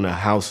trigger on a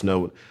house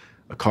note,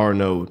 a car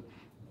note,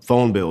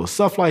 phone bill,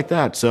 stuff like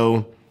that.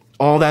 So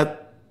all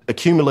that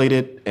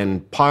accumulated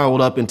and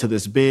piled up into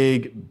this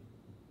big,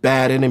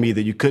 bad enemy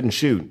that you couldn't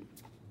shoot.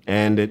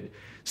 And it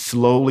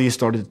slowly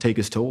started to take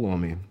its toll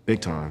on me,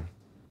 big time.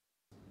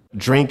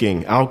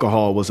 Drinking,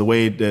 alcohol was a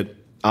way that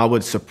I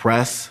would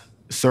suppress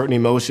certain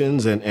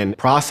emotions and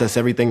process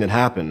everything that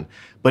happened.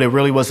 But it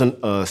really wasn't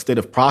a state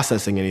of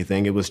processing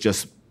anything. It was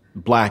just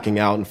blacking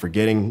out and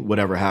forgetting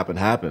whatever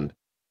happened.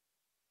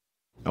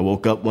 I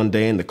woke up one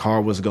day and the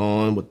car was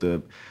gone with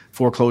the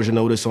foreclosure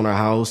notice on our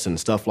house and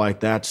stuff like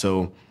that.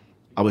 So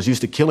I was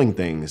used to killing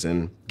things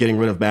and getting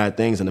rid of bad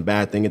things, and the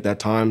bad thing at that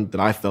time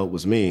that I felt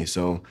was me.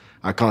 So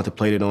I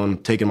contemplated on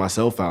taking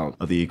myself out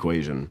of the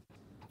equation.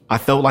 I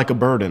felt like a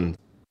burden.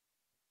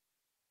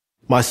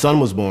 My son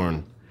was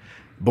born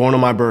on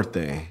my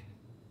birthday.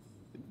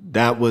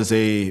 That was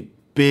a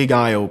big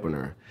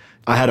eye-opener.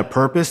 I had a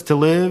purpose to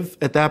live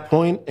at that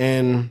point,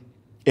 and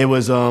it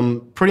was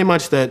pretty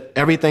much that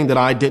everything that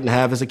I didn't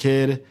have as a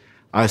kid,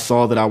 I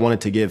saw that I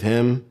wanted to give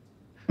him.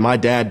 My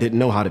dad didn't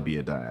know how to be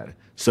a dad.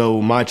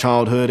 So my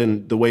childhood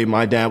and the way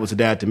my dad was a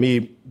dad to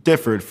me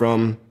differed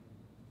from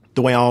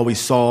the way I always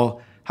saw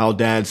how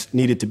dads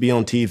needed to be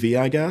on TV,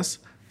 I guess.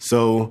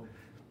 So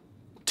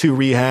 2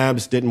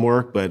 rehabs didn't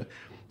work, but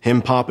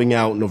him popping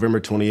out November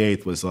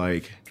 28th was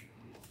like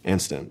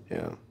instant,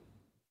 yeah.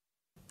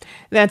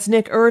 That's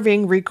Nick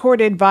Irving,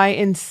 recorded by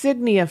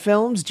Insignia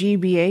Films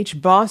GmbH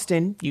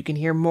Boston. You can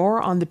hear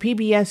more on the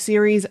PBS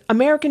series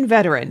American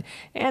Veteran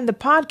and the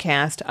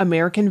podcast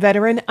American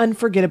Veteran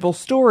Unforgettable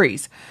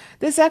Stories.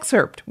 This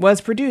excerpt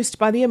was produced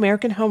by the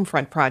American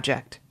Homefront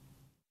Project.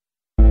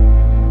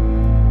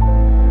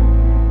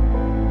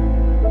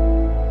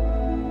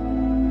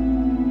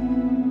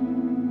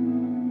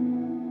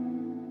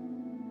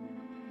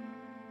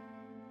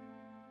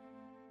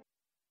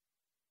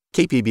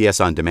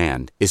 KPBS On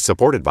Demand is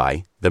supported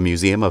by the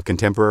Museum of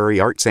Contemporary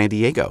Art San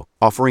Diego,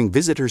 offering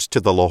visitors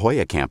to the La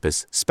Jolla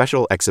campus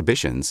special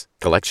exhibitions,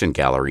 collection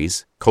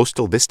galleries,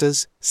 coastal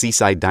vistas,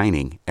 seaside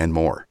dining, and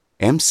more.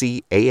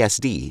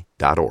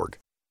 mcasd.org.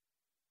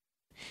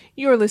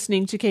 You're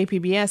listening to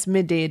KPBS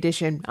Midday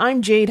Edition.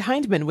 I'm Jade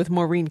Hindman with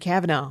Maureen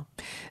Cavanaugh.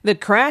 The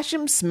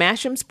crash-em,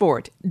 smash-em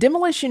sport,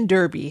 Demolition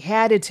Derby,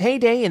 had its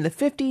heyday in the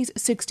 50s,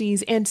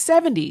 60s, and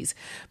 70s.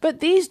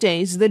 But these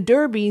days, the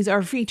derbies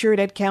are featured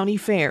at county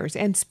fairs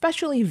and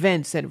special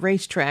events at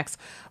racetracks,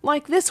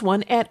 like this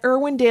one at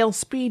Irwindale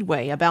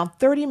Speedway, about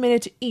 30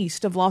 minutes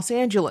east of Los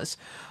Angeles.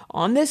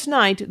 On this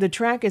night, the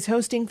track is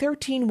hosting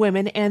 13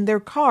 women and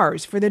their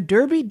cars for the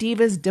Derby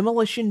Divas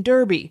Demolition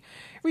Derby.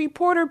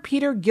 Reporter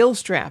Peter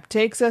Gilstrap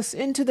takes us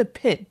into the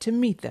pit to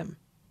meet them.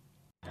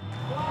 The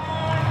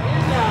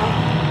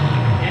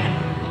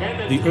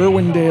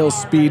Irwindale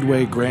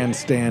Speedway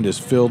grandstand is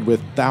filled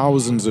with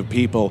thousands of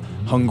people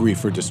hungry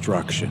for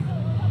destruction.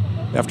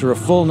 After a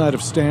full night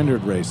of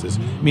standard races,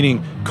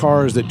 meaning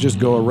cars that just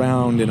go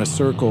around in a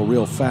circle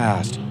real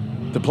fast,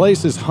 the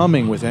place is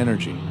humming with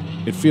energy.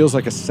 It feels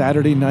like a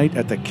Saturday night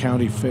at the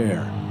county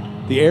fair.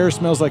 The air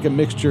smells like a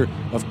mixture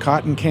of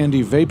cotton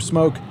candy vape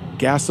smoke,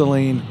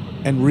 gasoline,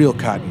 and real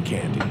cotton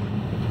candy.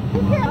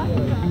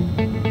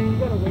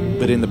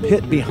 But in the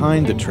pit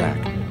behind the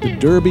track, the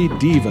Derby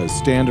divas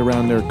stand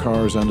around their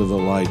cars under the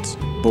lights,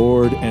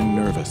 bored and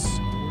nervous.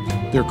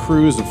 their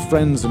crews of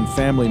friends and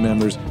family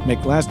members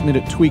make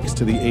last-minute tweaks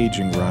to the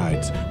aging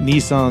rides.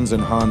 Nissans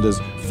and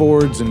Hondas,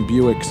 Fords and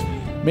Buicks,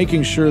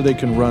 making sure they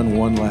can run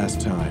one last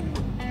time.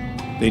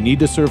 They need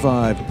to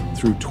survive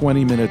through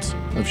 20 minutes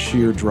of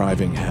sheer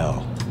driving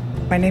hell.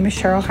 My name is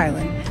Cheryl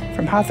Hyland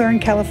from Hawthorne,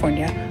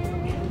 California.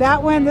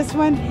 That one, this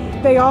one,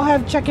 they all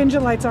have check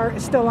engine lights are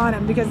still on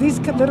them because these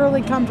could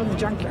literally come from the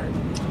junkyard.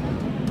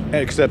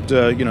 Except,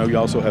 you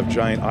also have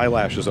giant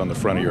eyelashes on the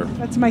front of your...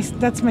 That's my,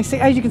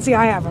 as you can see,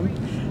 I have them.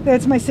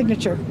 That's my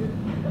signature.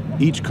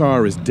 Each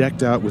car is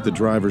decked out with the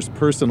driver's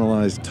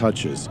personalized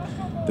touches.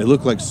 They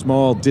look like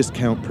small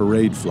discount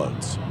parade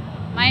floats.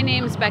 My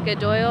name is Becca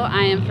Doyle.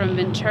 I am from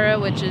Ventura,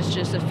 which is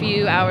just a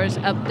few hours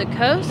up the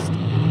coast.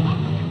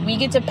 We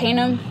get to paint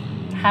them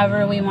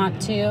however we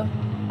want to.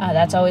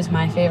 That's always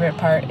my favorite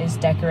part, is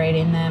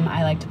decorating them.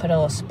 I like to put a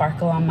little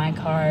sparkle on my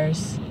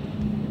cars.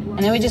 And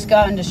then we just go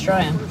out and destroy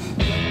them.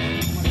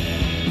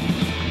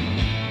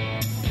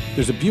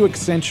 There's a Buick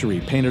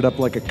Century painted up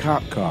like a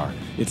cop car.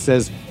 It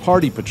says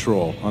Party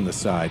Patrol on the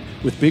side,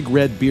 with big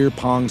red beer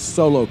pong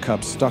solo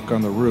cups stuck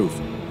on the roof.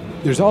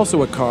 There's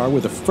also a car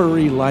with a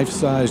furry,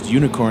 life-sized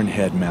unicorn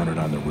head mounted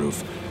on the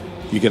roof.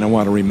 You're going to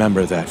want to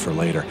remember that for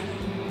later.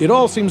 It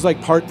all seems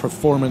like part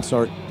performance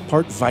art,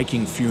 part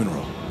Viking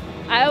funeral.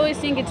 I always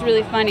think it's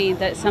really funny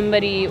that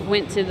somebody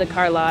went to the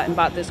car lot and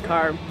bought this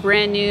car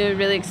brand new,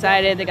 really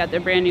excited. They got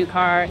their brand new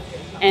car,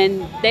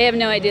 and they have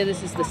no idea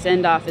this is the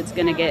send-off it's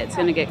going to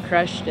get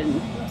crushed,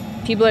 and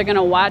people are going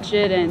to watch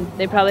it, and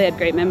they probably had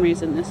great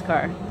memories in this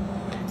car.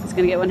 It's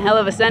going to get one hell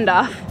of a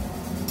send-off.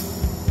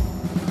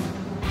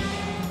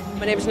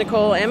 My name is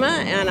Nicole Emma,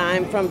 and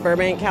I'm from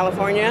Burbank,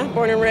 California,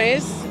 born and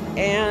raised,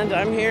 and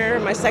I'm here,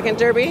 my second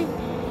Derby,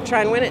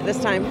 try and win it this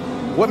time.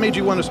 What made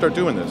you want to start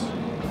doing this?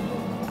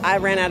 I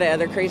ran out of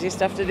other crazy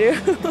stuff to do.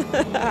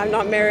 I'm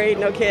not married,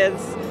 no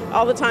kids.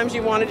 All the times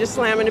you want to just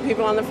slam into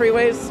people on the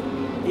freeways,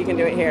 you can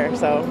do it here.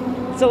 So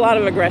it's a lot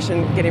of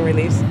aggression getting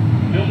released.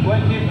 Just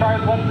plenty of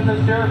cars left in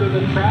this Derby.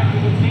 The track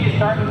you can see is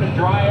starting to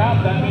dry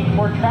up. That means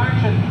more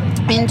traction.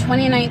 In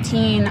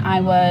 2019,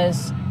 I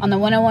was on the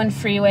 101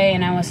 freeway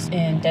and I was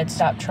in dead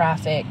stop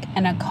traffic.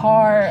 And a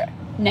car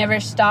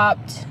never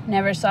stopped,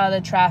 never saw the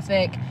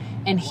traffic.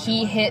 And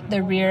he hit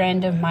the rear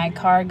end of my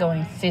car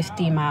going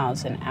 50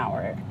 miles an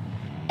hour.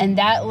 And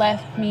that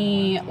left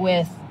me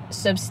with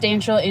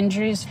substantial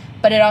injuries,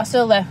 but it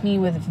also left me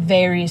with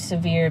very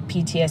severe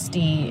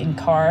PTSD in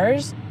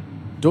cars.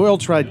 Doyle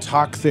tried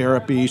talk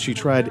therapy, she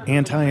tried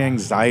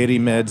anti-anxiety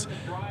meds,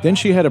 then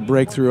she had a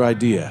breakthrough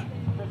idea: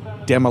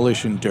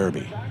 Demolition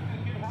Derby.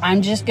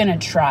 I'm just gonna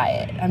try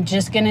it. I'm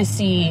just gonna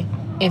see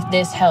if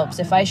this helps.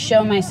 If I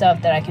show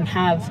myself that I can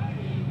have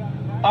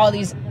all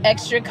these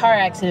extra car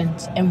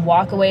accidents and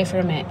walk away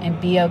from it and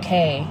be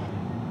okay,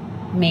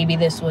 maybe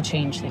this will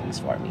change things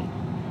for me.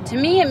 To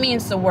me, it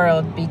means the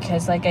world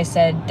because, like I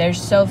said,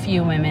 there's so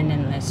few women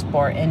in this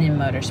sport and in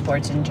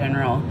motorsports in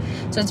general.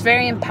 So it's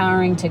very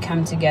empowering to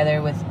come together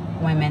with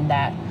women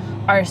that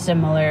are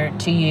similar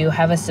to you,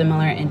 have a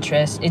similar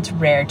interest. It's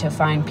rare to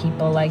find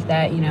people like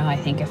that. I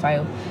think if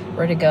I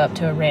were to go up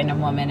to a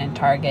random woman in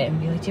Target and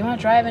be like, do you want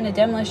to drive in a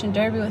demolition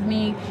derby with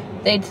me?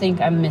 They'd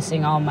think I'm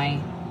missing all my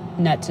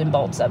nuts and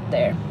bolts up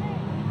there.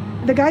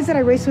 The guys that I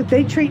race with,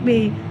 they treat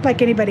me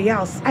like anybody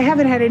else. I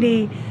haven't had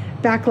any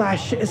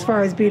backlash as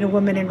far as being a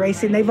woman in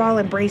racing. They've all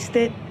embraced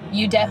it.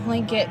 You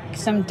definitely get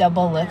some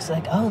double looks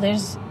like, oh,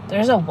 there's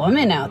a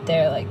woman out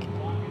there. Like,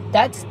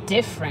 that's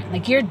different.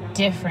 Like, you're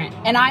different.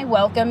 And I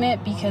welcome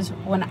it because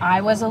when I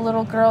was a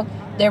little girl,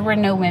 there were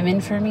no women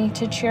for me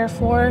to cheer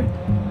for.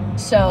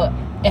 So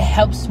it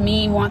helps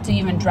me want to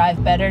even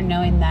drive better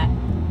knowing that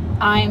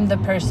I'm the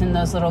person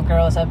those little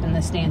girls up in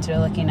the stands are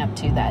looking up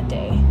to that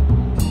day.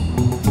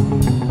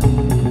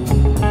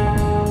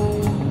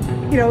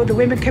 The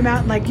women come out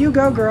and like, you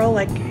go, girl,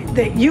 like,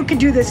 that you could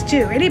do this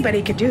too.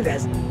 Anybody could do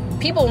this.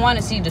 People want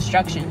to see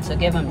destruction, so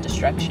give them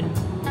destruction.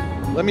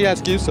 Let me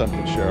ask you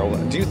something,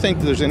 Cheryl. Do you think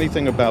there's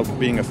anything about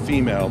being a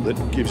female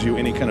that gives you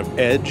any kind of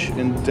edge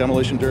in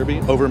Demolition Derby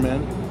over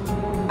men?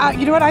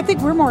 You know what? I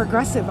think we're more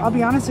aggressive. I'll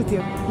be honest with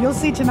you. You'll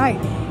see tonight.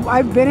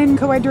 I've been in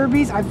co-ed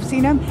derbies. I've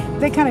seen them.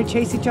 They kind of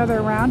chase each other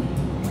around.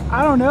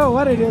 I don't know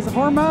what it is.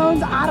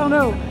 Hormones? I don't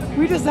know.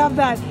 We just have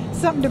that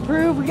something to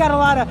prove. We got a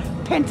lot of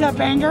pent-up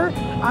anger.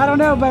 I don't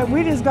know, but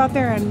we just got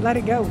there and let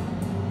it go.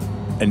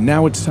 And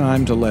now it's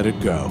time to let it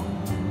go.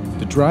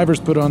 The drivers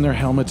put on their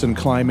helmets and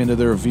climb into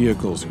their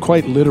vehicles.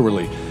 Quite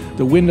literally,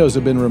 the windows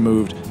have been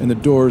removed and the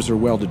doors are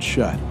welded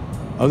shut.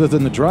 Other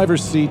than the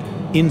driver's seat,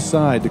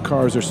 inside the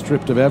cars are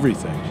stripped of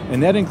everything,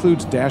 and that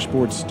includes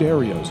dashboard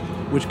stereos,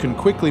 which can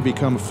quickly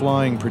become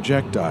flying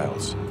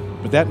projectiles.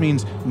 But that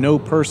means no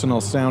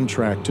personal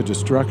soundtrack to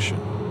destruction.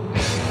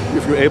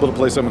 If you were able to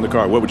play something in the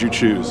car, what would you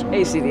choose?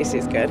 AC/DC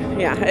is good.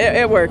 Yeah,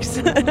 it works.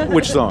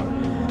 Which song?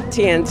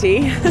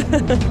 TNT.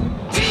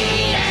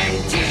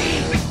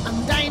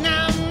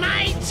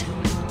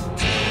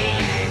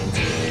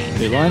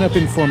 They line up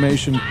in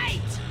formation,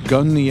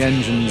 gun the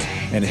engines,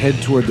 and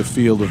head toward the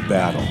field of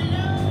battle.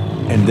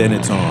 And then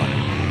it's on.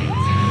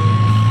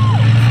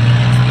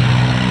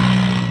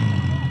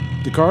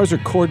 The cars are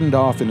cordoned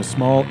off in a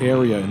small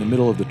area in the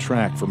middle of the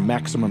track for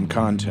maximum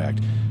contact.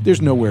 There's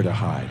nowhere to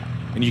hide.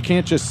 And you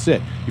can't just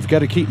sit. You've got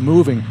to keep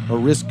moving or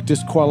risk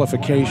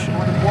disqualification.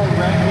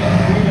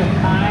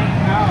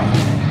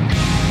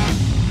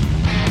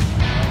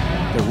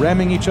 They're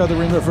ramming each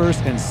other in reverse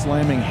and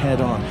slamming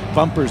head-on.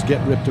 Bumpers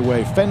get ripped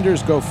away,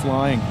 fenders go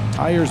flying,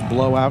 tires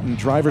blow out, and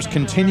drivers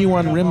continue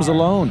on rims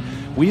alone.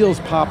 Wheels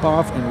pop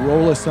off and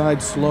roll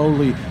aside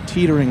slowly,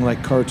 teetering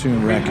like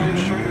cartoon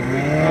wreckage.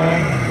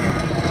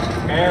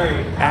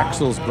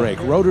 Axles break,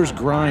 rotors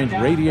grind,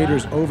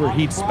 radiators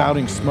overheat,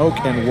 spouting smoke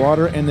and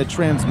water, and the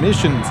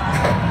transmissions.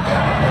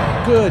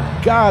 Good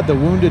God, the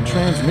wounded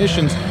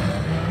transmissions.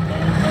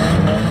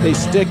 They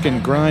stick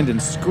and grind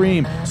and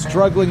scream,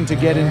 struggling to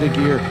get into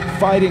gear,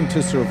 fighting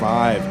to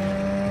survive.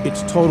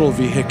 It's total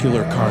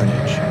vehicular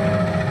carnage.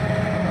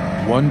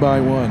 One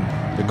by one,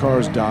 the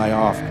cars die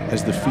off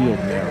as the field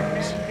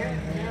narrows.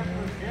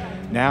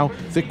 Now,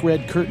 thick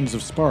red curtains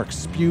of sparks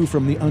spew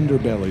from the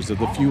underbellies of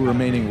the few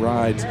remaining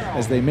rides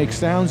as they make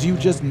sounds you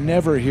just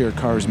never hear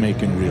cars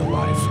make in real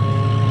life.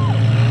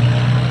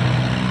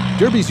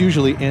 Derbies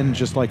usually end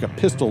just like a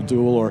pistol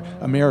duel or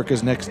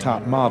America's Next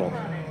Top Model.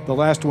 The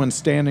last one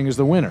standing is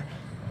the winner.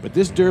 But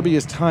this derby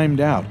is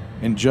timed out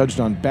and judged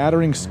on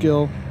battering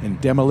skill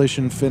and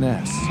demolition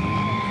finesse.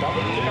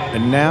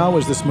 And now,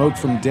 as the smoke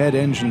from dead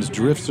engines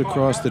drifts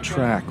across the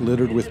track,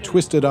 littered with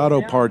twisted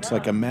auto parts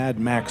like a Mad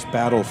Max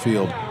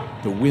battlefield,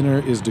 the winner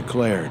is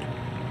declared.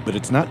 But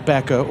it's not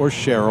Becca or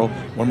Cheryl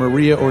or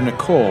Maria or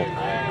Nicole.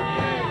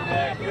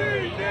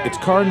 It's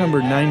car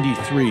number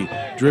 93,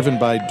 driven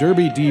by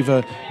Derby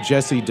diva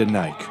Jessie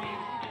DeNike.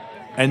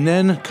 And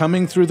then,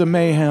 coming through the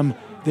mayhem,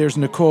 there's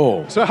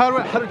Nicole. So how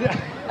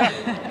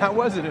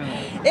was it?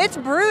 It's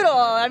brutal.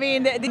 I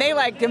mean, they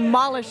like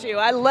demolish you.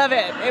 I love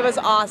it. It was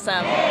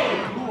awesome.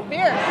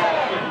 Fierce.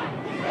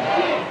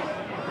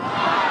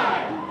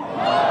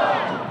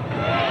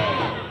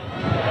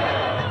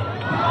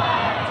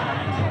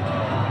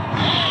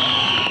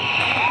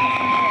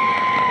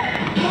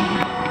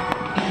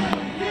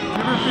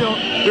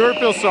 Do you ever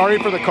feel sorry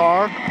for the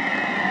car?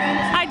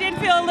 I did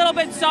feel a little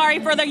bit sorry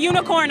for the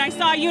unicorn. I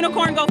saw a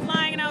unicorn go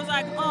flying and I was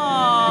like,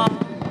 oh,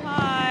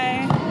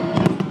 hi.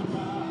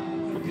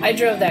 I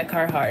drove that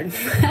car hard.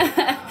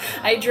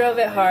 I drove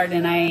it hard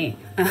and I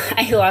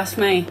lost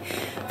my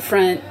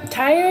front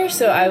tire,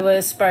 so I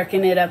was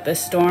sparking it up a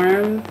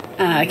storm.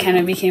 I kind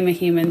of became a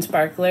human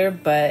sparkler,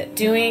 but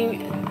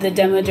doing the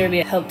demo derby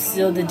helped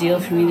seal the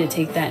deal for me to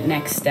take that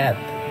next step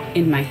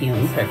in my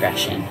healing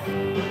progression.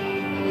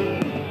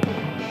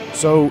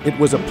 So it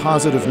was a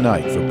positive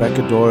night for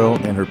Becca Doyle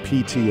and her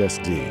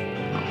PTSD.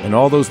 And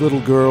all those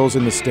little girls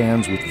in the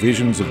stands with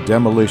visions of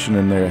demolition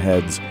in their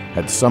heads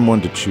had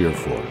someone to cheer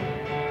for.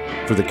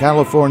 For the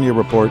California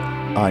Report,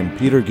 I'm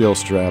Peter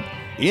Gilstrap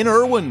in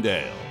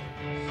Irwindale.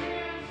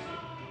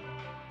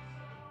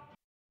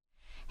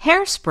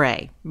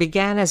 Hairspray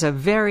began as a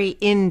very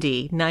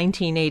indie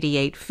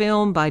 1988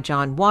 film by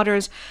John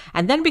Waters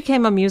and then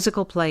became a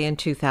musical play in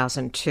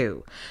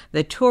 2002.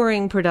 The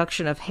touring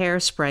production of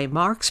Hairspray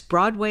marks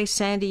Broadway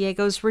San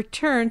Diego's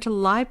return to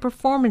live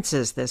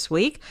performances this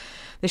week.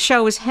 The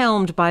show is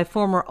helmed by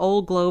former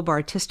Old Globe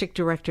artistic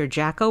director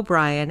Jack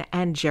O'Brien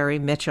and Jerry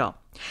Mitchell.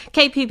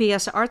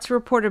 KPBS arts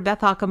reporter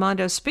Beth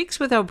Accomando speaks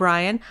with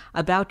O'Brien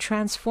about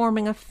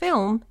transforming a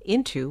film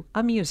into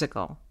a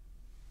musical.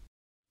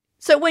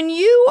 So when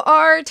you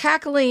are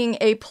tackling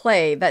a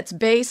play that's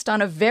based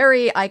on a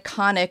very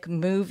iconic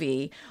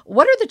movie,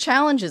 what are the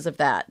challenges of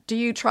that? Do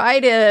you try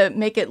to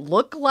make it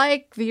look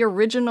like the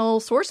original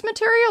source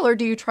material, or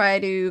do you try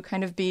to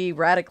kind of be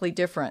radically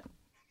different?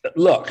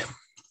 Look,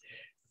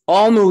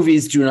 all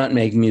movies do not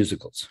make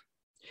musicals.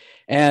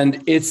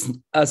 And it's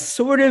a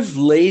sort of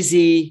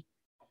lazy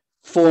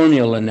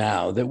formula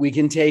now that we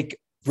can take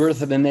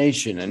Birth of a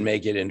Nation and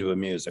make it into a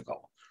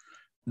musical.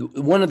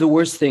 One of the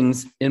worst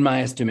things, in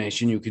my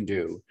estimation, you can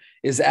do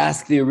is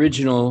ask the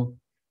original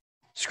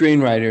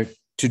screenwriter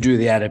to do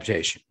the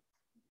adaptation,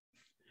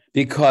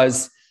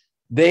 because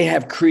they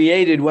have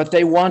created what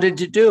they wanted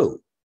to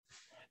do.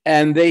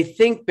 And they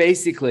think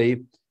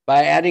basically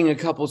by adding a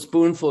couple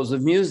spoonfuls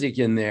of music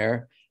in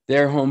there,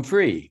 they're home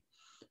free.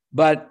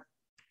 But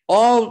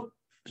all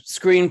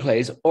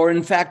screenplays, or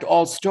in fact,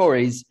 all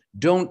stories,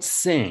 don't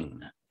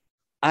sing.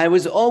 I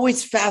was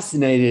always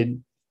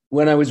fascinated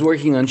when I was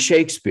working on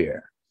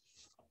Shakespeare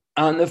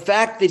on the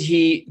fact that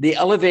the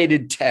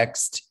elevated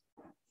text,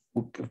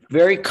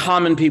 very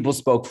common people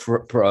spoke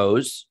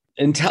prose,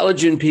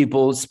 intelligent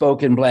people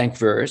spoke in blank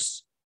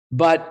verse,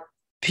 but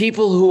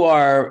people who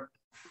are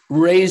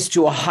raised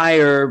to a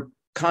higher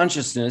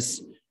consciousness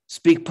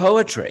speak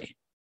poetry.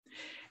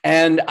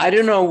 And I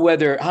don't know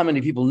how many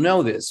people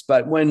know this,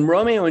 but when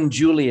Romeo and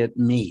Juliet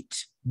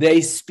meet, they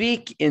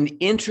speak in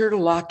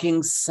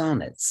interlocking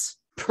sonnets,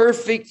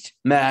 perfect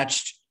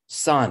matched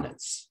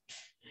sonnets.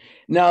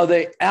 Now,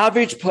 the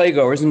average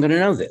playgoer isn't going to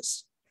know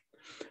this,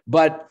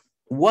 but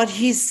what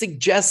he's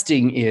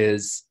suggesting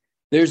is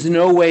there's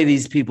no way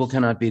these people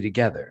cannot be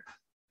together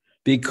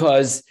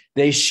because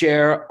they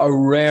share a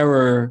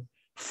rarer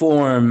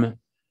form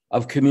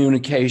of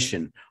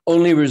communication,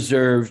 only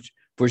reserved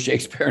for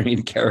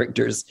Shakespearean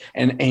characters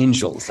and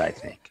angels, I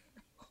think.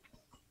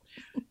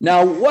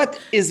 Now, what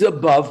is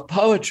above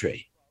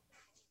poetry?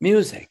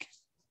 Music.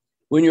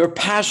 When you're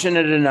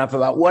passionate enough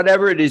about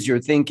whatever it is you're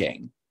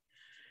thinking,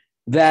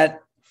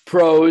 that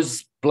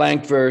prose,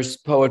 blank verse,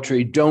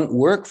 poetry don't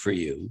work for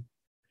you,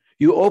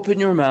 you open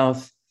your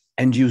mouth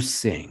and you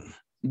sing.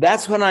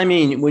 That's what I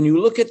mean. When you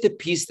look at the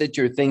piece that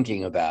you're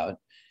thinking about,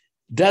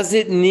 does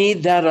it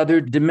need that other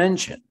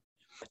dimension?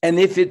 And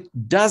if it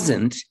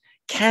doesn't,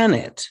 can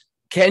it?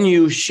 Can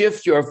you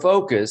shift your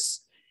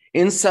focus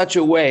in such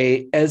a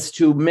way as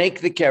to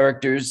make the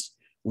characters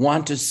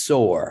want to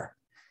soar?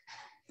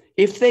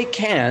 If they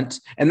can't,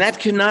 and that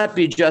cannot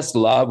be just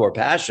love or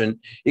passion,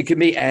 it can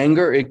be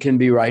anger, it can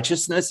be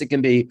righteousness, it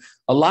can be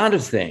a lot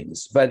of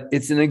things, but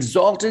it's an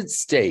exalted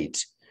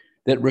state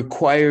that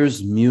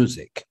requires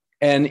music.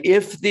 And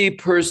if the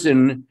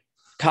person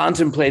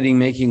contemplating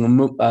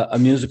making a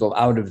musical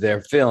out of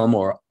their film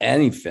or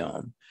any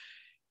film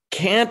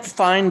can't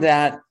find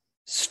that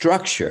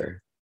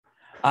structure,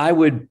 I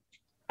would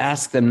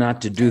ask them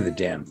not to do the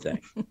damn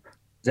thing. Does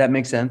that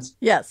make sense?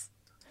 Yes.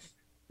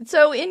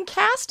 So in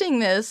casting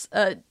this,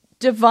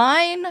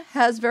 Divine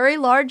has very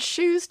large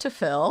shoes to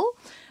fill.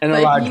 And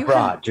a large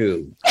bra,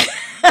 too.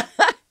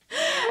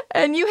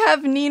 And you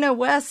have Nina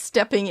West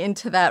stepping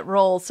into that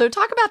role. So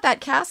talk about that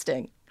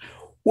casting.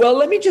 Well,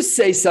 let me just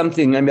say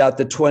something about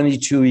the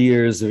 22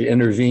 years of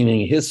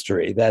intervening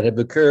history that have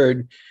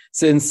occurred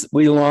since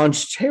we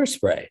launched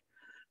Hairspray.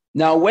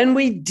 Now, when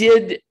we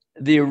did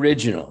the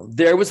original,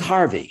 there was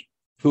Harvey,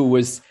 who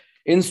was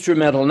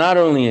instrumental not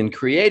only in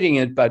creating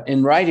it, but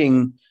in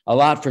writing a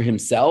lot for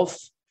himself.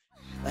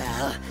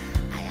 Well,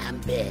 I am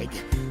big,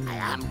 I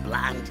am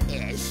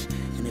blonde-ish,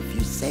 and if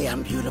you say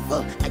I'm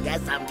beautiful, I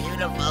guess I'm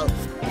beautiful.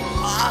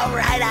 All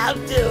right, I'll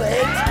do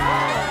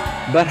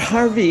it. But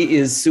Harvey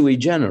is sui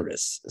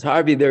generis.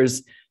 Harvey, there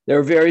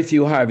are very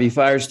few Harvey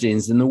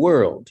Firesteins in the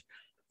world.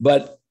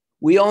 But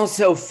we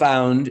also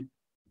found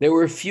there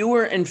were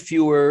fewer and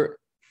fewer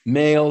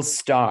male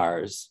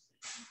stars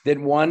that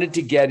wanted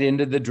to get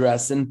into the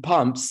dress and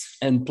pumps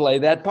and play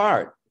that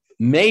part.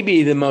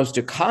 Maybe the most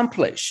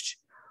accomplished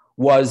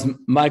was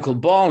Michael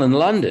Ball in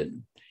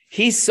London.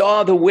 He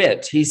saw the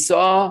wit, he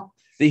saw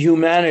the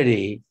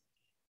humanity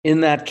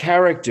in that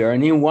character,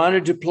 and he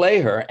wanted to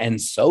play her,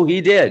 and so he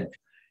did.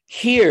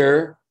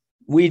 Here,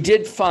 we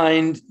did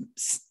find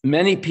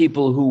many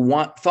people who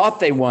thought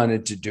they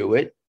wanted to do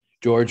it.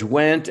 George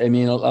Wendt, I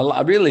mean,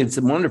 really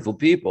some wonderful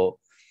people,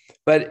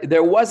 but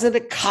there wasn't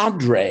a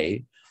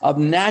cadre of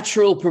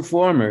natural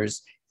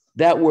performers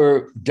that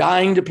were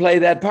dying to play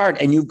that part.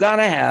 And you've got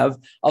to have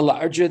a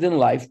larger than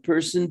life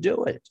person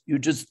do it. You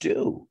just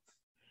do.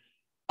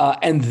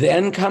 And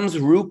then comes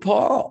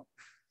RuPaul,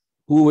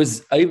 who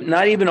was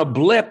not even a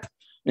blip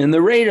in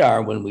the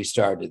radar when we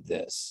started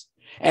this.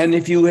 And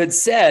if you had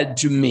said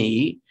to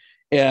me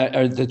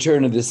at the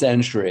turn of the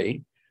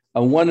century,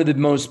 one of the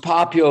most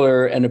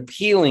popular and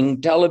appealing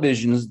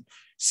television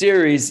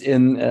series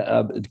in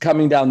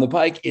coming down the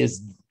pike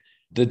is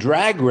The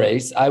Drag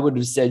Race, I would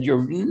have said,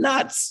 you're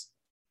nuts.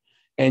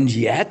 And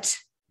yet,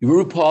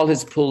 RuPaul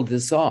has pulled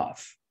this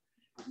off.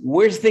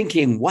 We're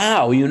thinking,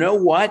 wow, you know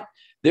what?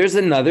 There's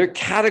another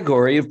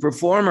category of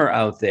performer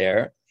out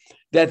there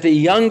that the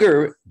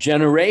younger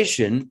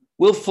generation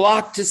will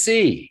flock to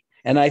see.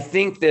 And I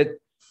think that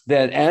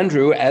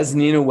Andrew, as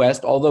Nina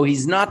West, although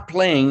he's not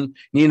playing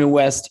Nina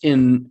West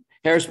in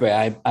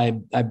Hairspray,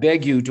 I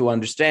beg you to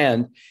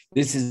understand,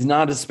 this is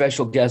not a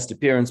special guest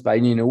appearance by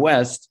Nina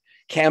West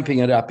camping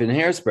it up in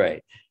Hairspray.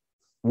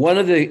 One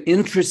of the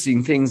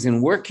interesting things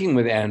in working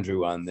with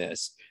Andrew on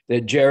this,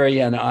 that Jerry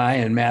and I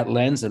and Matt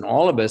Lenz and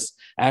all of us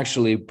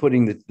actually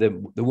putting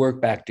the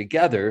work back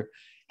together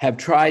have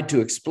tried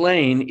to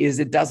explain, is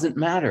it doesn't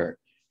matter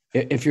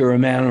if you're a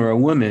man or a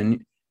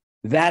woman.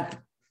 That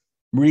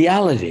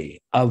reality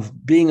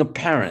of being a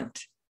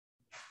parent,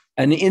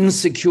 an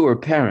insecure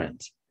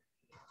parent,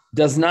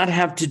 does not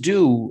have to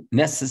do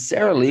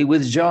necessarily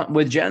with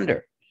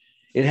gender.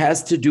 It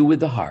has to do with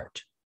the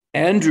heart.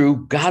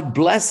 Andrew, God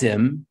bless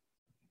him,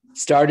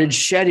 started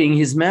shedding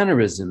his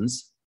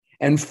mannerisms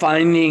and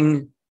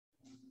finding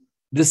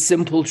the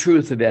simple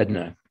truth of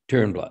Edna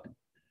Turnblad,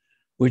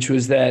 which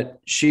was that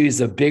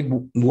she's a big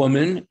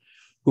woman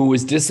who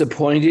was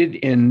disappointed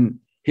in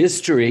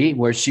history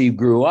where she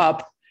grew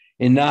up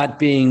in not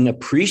being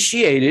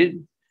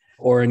appreciated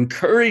or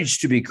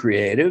encouraged to be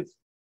creative.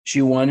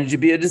 She wanted to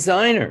be a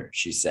designer,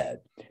 she said.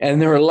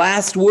 And her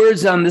last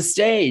words on the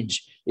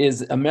stage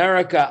is,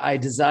 "America, I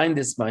designed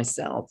this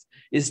myself,"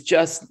 is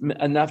just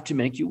enough to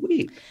make you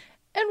weep.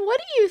 And what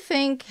do you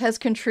think has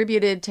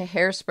contributed to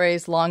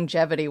Hairspray's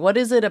longevity? What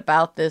is it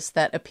about this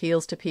that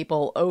appeals to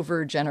people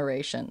over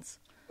generations?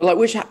 Well, I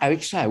wish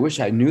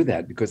I knew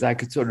that, because I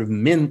could sort of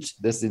mint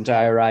this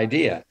entire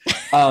idea.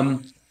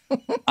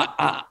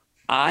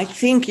 I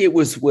think it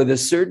was with a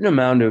certain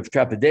amount of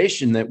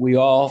trepidation that we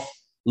all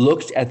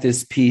looked at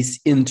this piece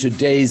in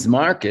today's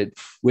market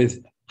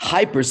with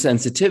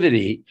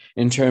hypersensitivity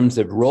in terms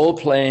of role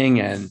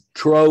playing and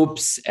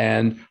tropes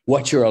and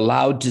what you're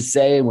allowed to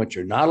say and what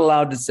you're not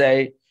allowed to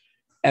say.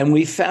 And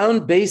we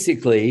found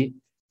basically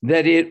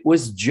that it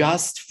was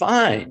just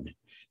fine,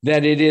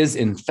 that it is,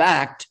 in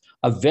fact,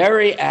 a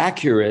very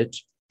accurate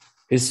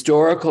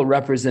historical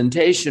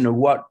representation of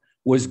what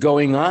was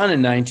going on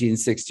in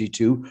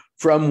 1962,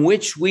 from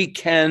which we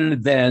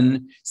can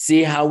then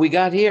see how we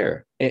got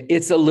here.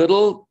 It's a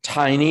little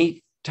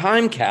tiny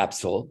time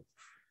capsule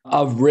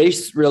of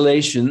race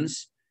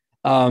relations.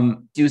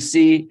 You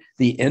see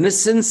the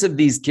innocence of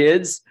these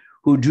kids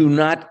who do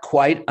not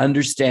quite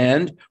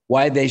understand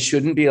why they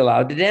shouldn't be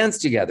allowed to dance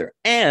together.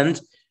 And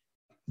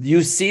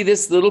you see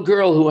this little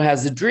girl who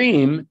has a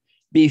dream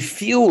be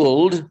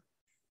fueled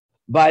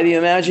by the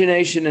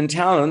imagination and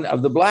talent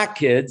of the Black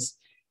kids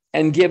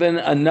and given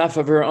enough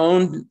of her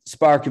own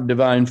spark of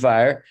divine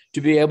fire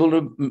to be able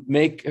to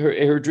make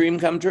her dream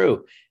come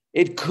true.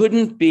 It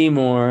couldn't be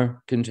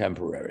more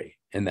contemporary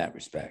in that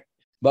respect.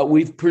 But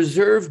we've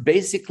preserved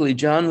basically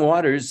John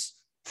Waters'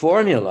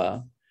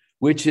 formula,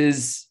 which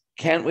is,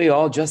 can't we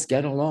all just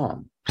get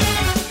along?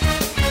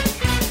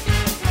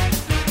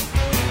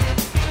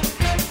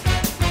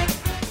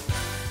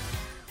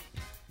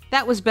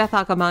 That was Beth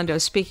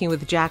Accomando speaking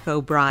with Jack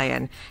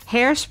O'Brien.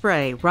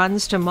 Hairspray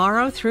runs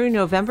tomorrow through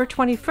November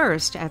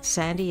 21st at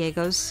San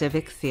Diego's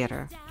Civic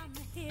Theater.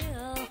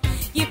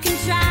 You can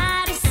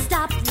try to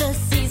stop the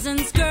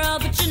seasons, girl,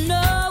 but you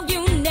know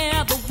you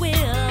never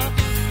will.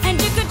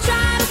 And you could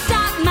try to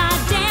stop my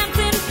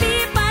dancing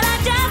feet, but I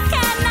just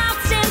cannot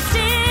stand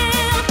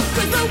still.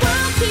 'Cause the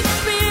world keeps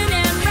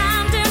spinning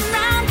round and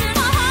round, and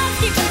my heart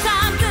keeps in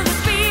time to the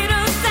speed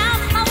of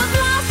sound. I was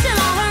lost till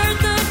I heard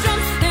the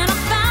drums, and I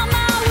found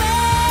my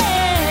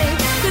way.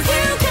 'Cause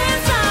you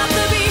can't stop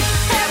the beat.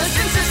 Ever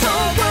since this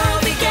whole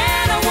world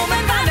began, a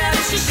woman found out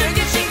that she should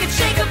get, she could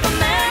shake up a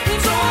man.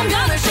 So I'm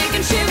gonna shake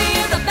and shimmy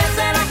the best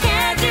that I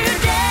can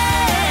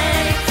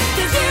today.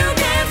 'Cause you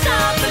can't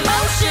stop the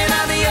motion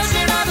of the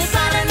ocean, of the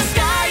sun and the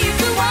sky. You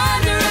could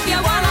wonder if you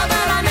wanna,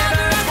 but I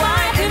never ask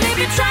why. And if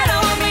you try to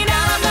hold me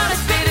down, I'm gonna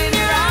spit in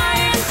your eye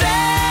and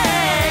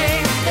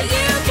say that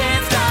you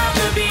can't stop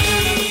the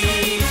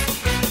beat.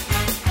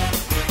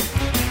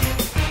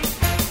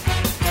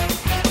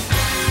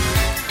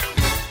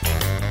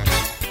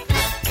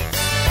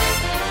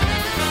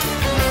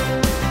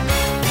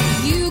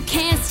 You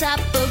can't stop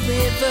the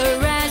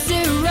river as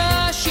it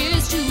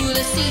rushes to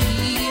the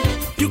sea.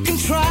 You can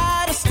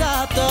try to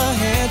stop the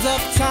hands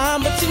of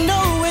time, but you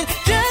know it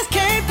just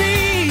can't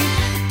be.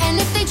 And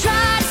if they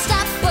try to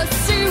stop us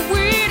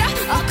seaweed,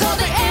 I'll call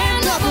the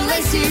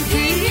NAACP.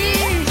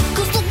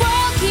 'Cause the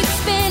world keeps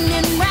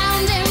spinning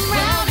round and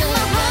round, and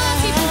my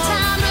heart keeps in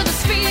time to the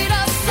speed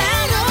of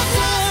sound.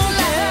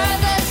 I heard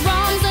the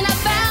drums and I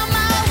found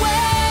my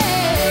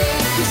way.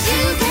 'Cause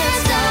you can't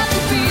stop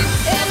the beat.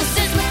 Ever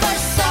since we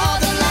first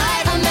saw the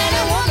light, a man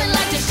and woman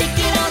like to shake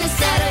it on a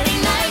Saturday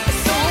night.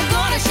 So I'm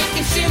gonna shake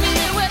and shimmy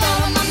it with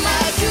all of my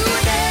might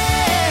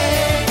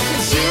today.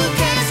 'Cause you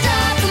can't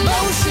stop the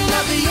motion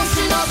of the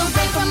ocean or the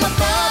rain from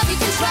above. You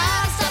can try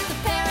to stop the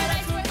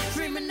paradise we're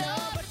dreaming of,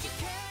 but you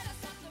can't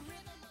stop the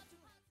rhythm.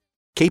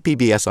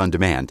 KPBS On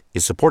Demand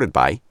is supported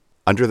by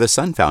Under the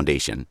Sun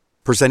Foundation,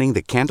 presenting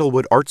the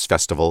Candlewood Arts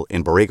Festival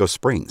in Borrego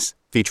Springs,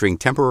 featuring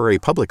temporary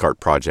public art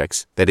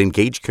projects that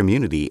engage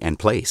community and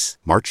place.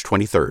 March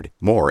 23rd.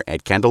 More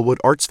at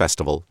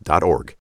candlewoodartsfestival.org.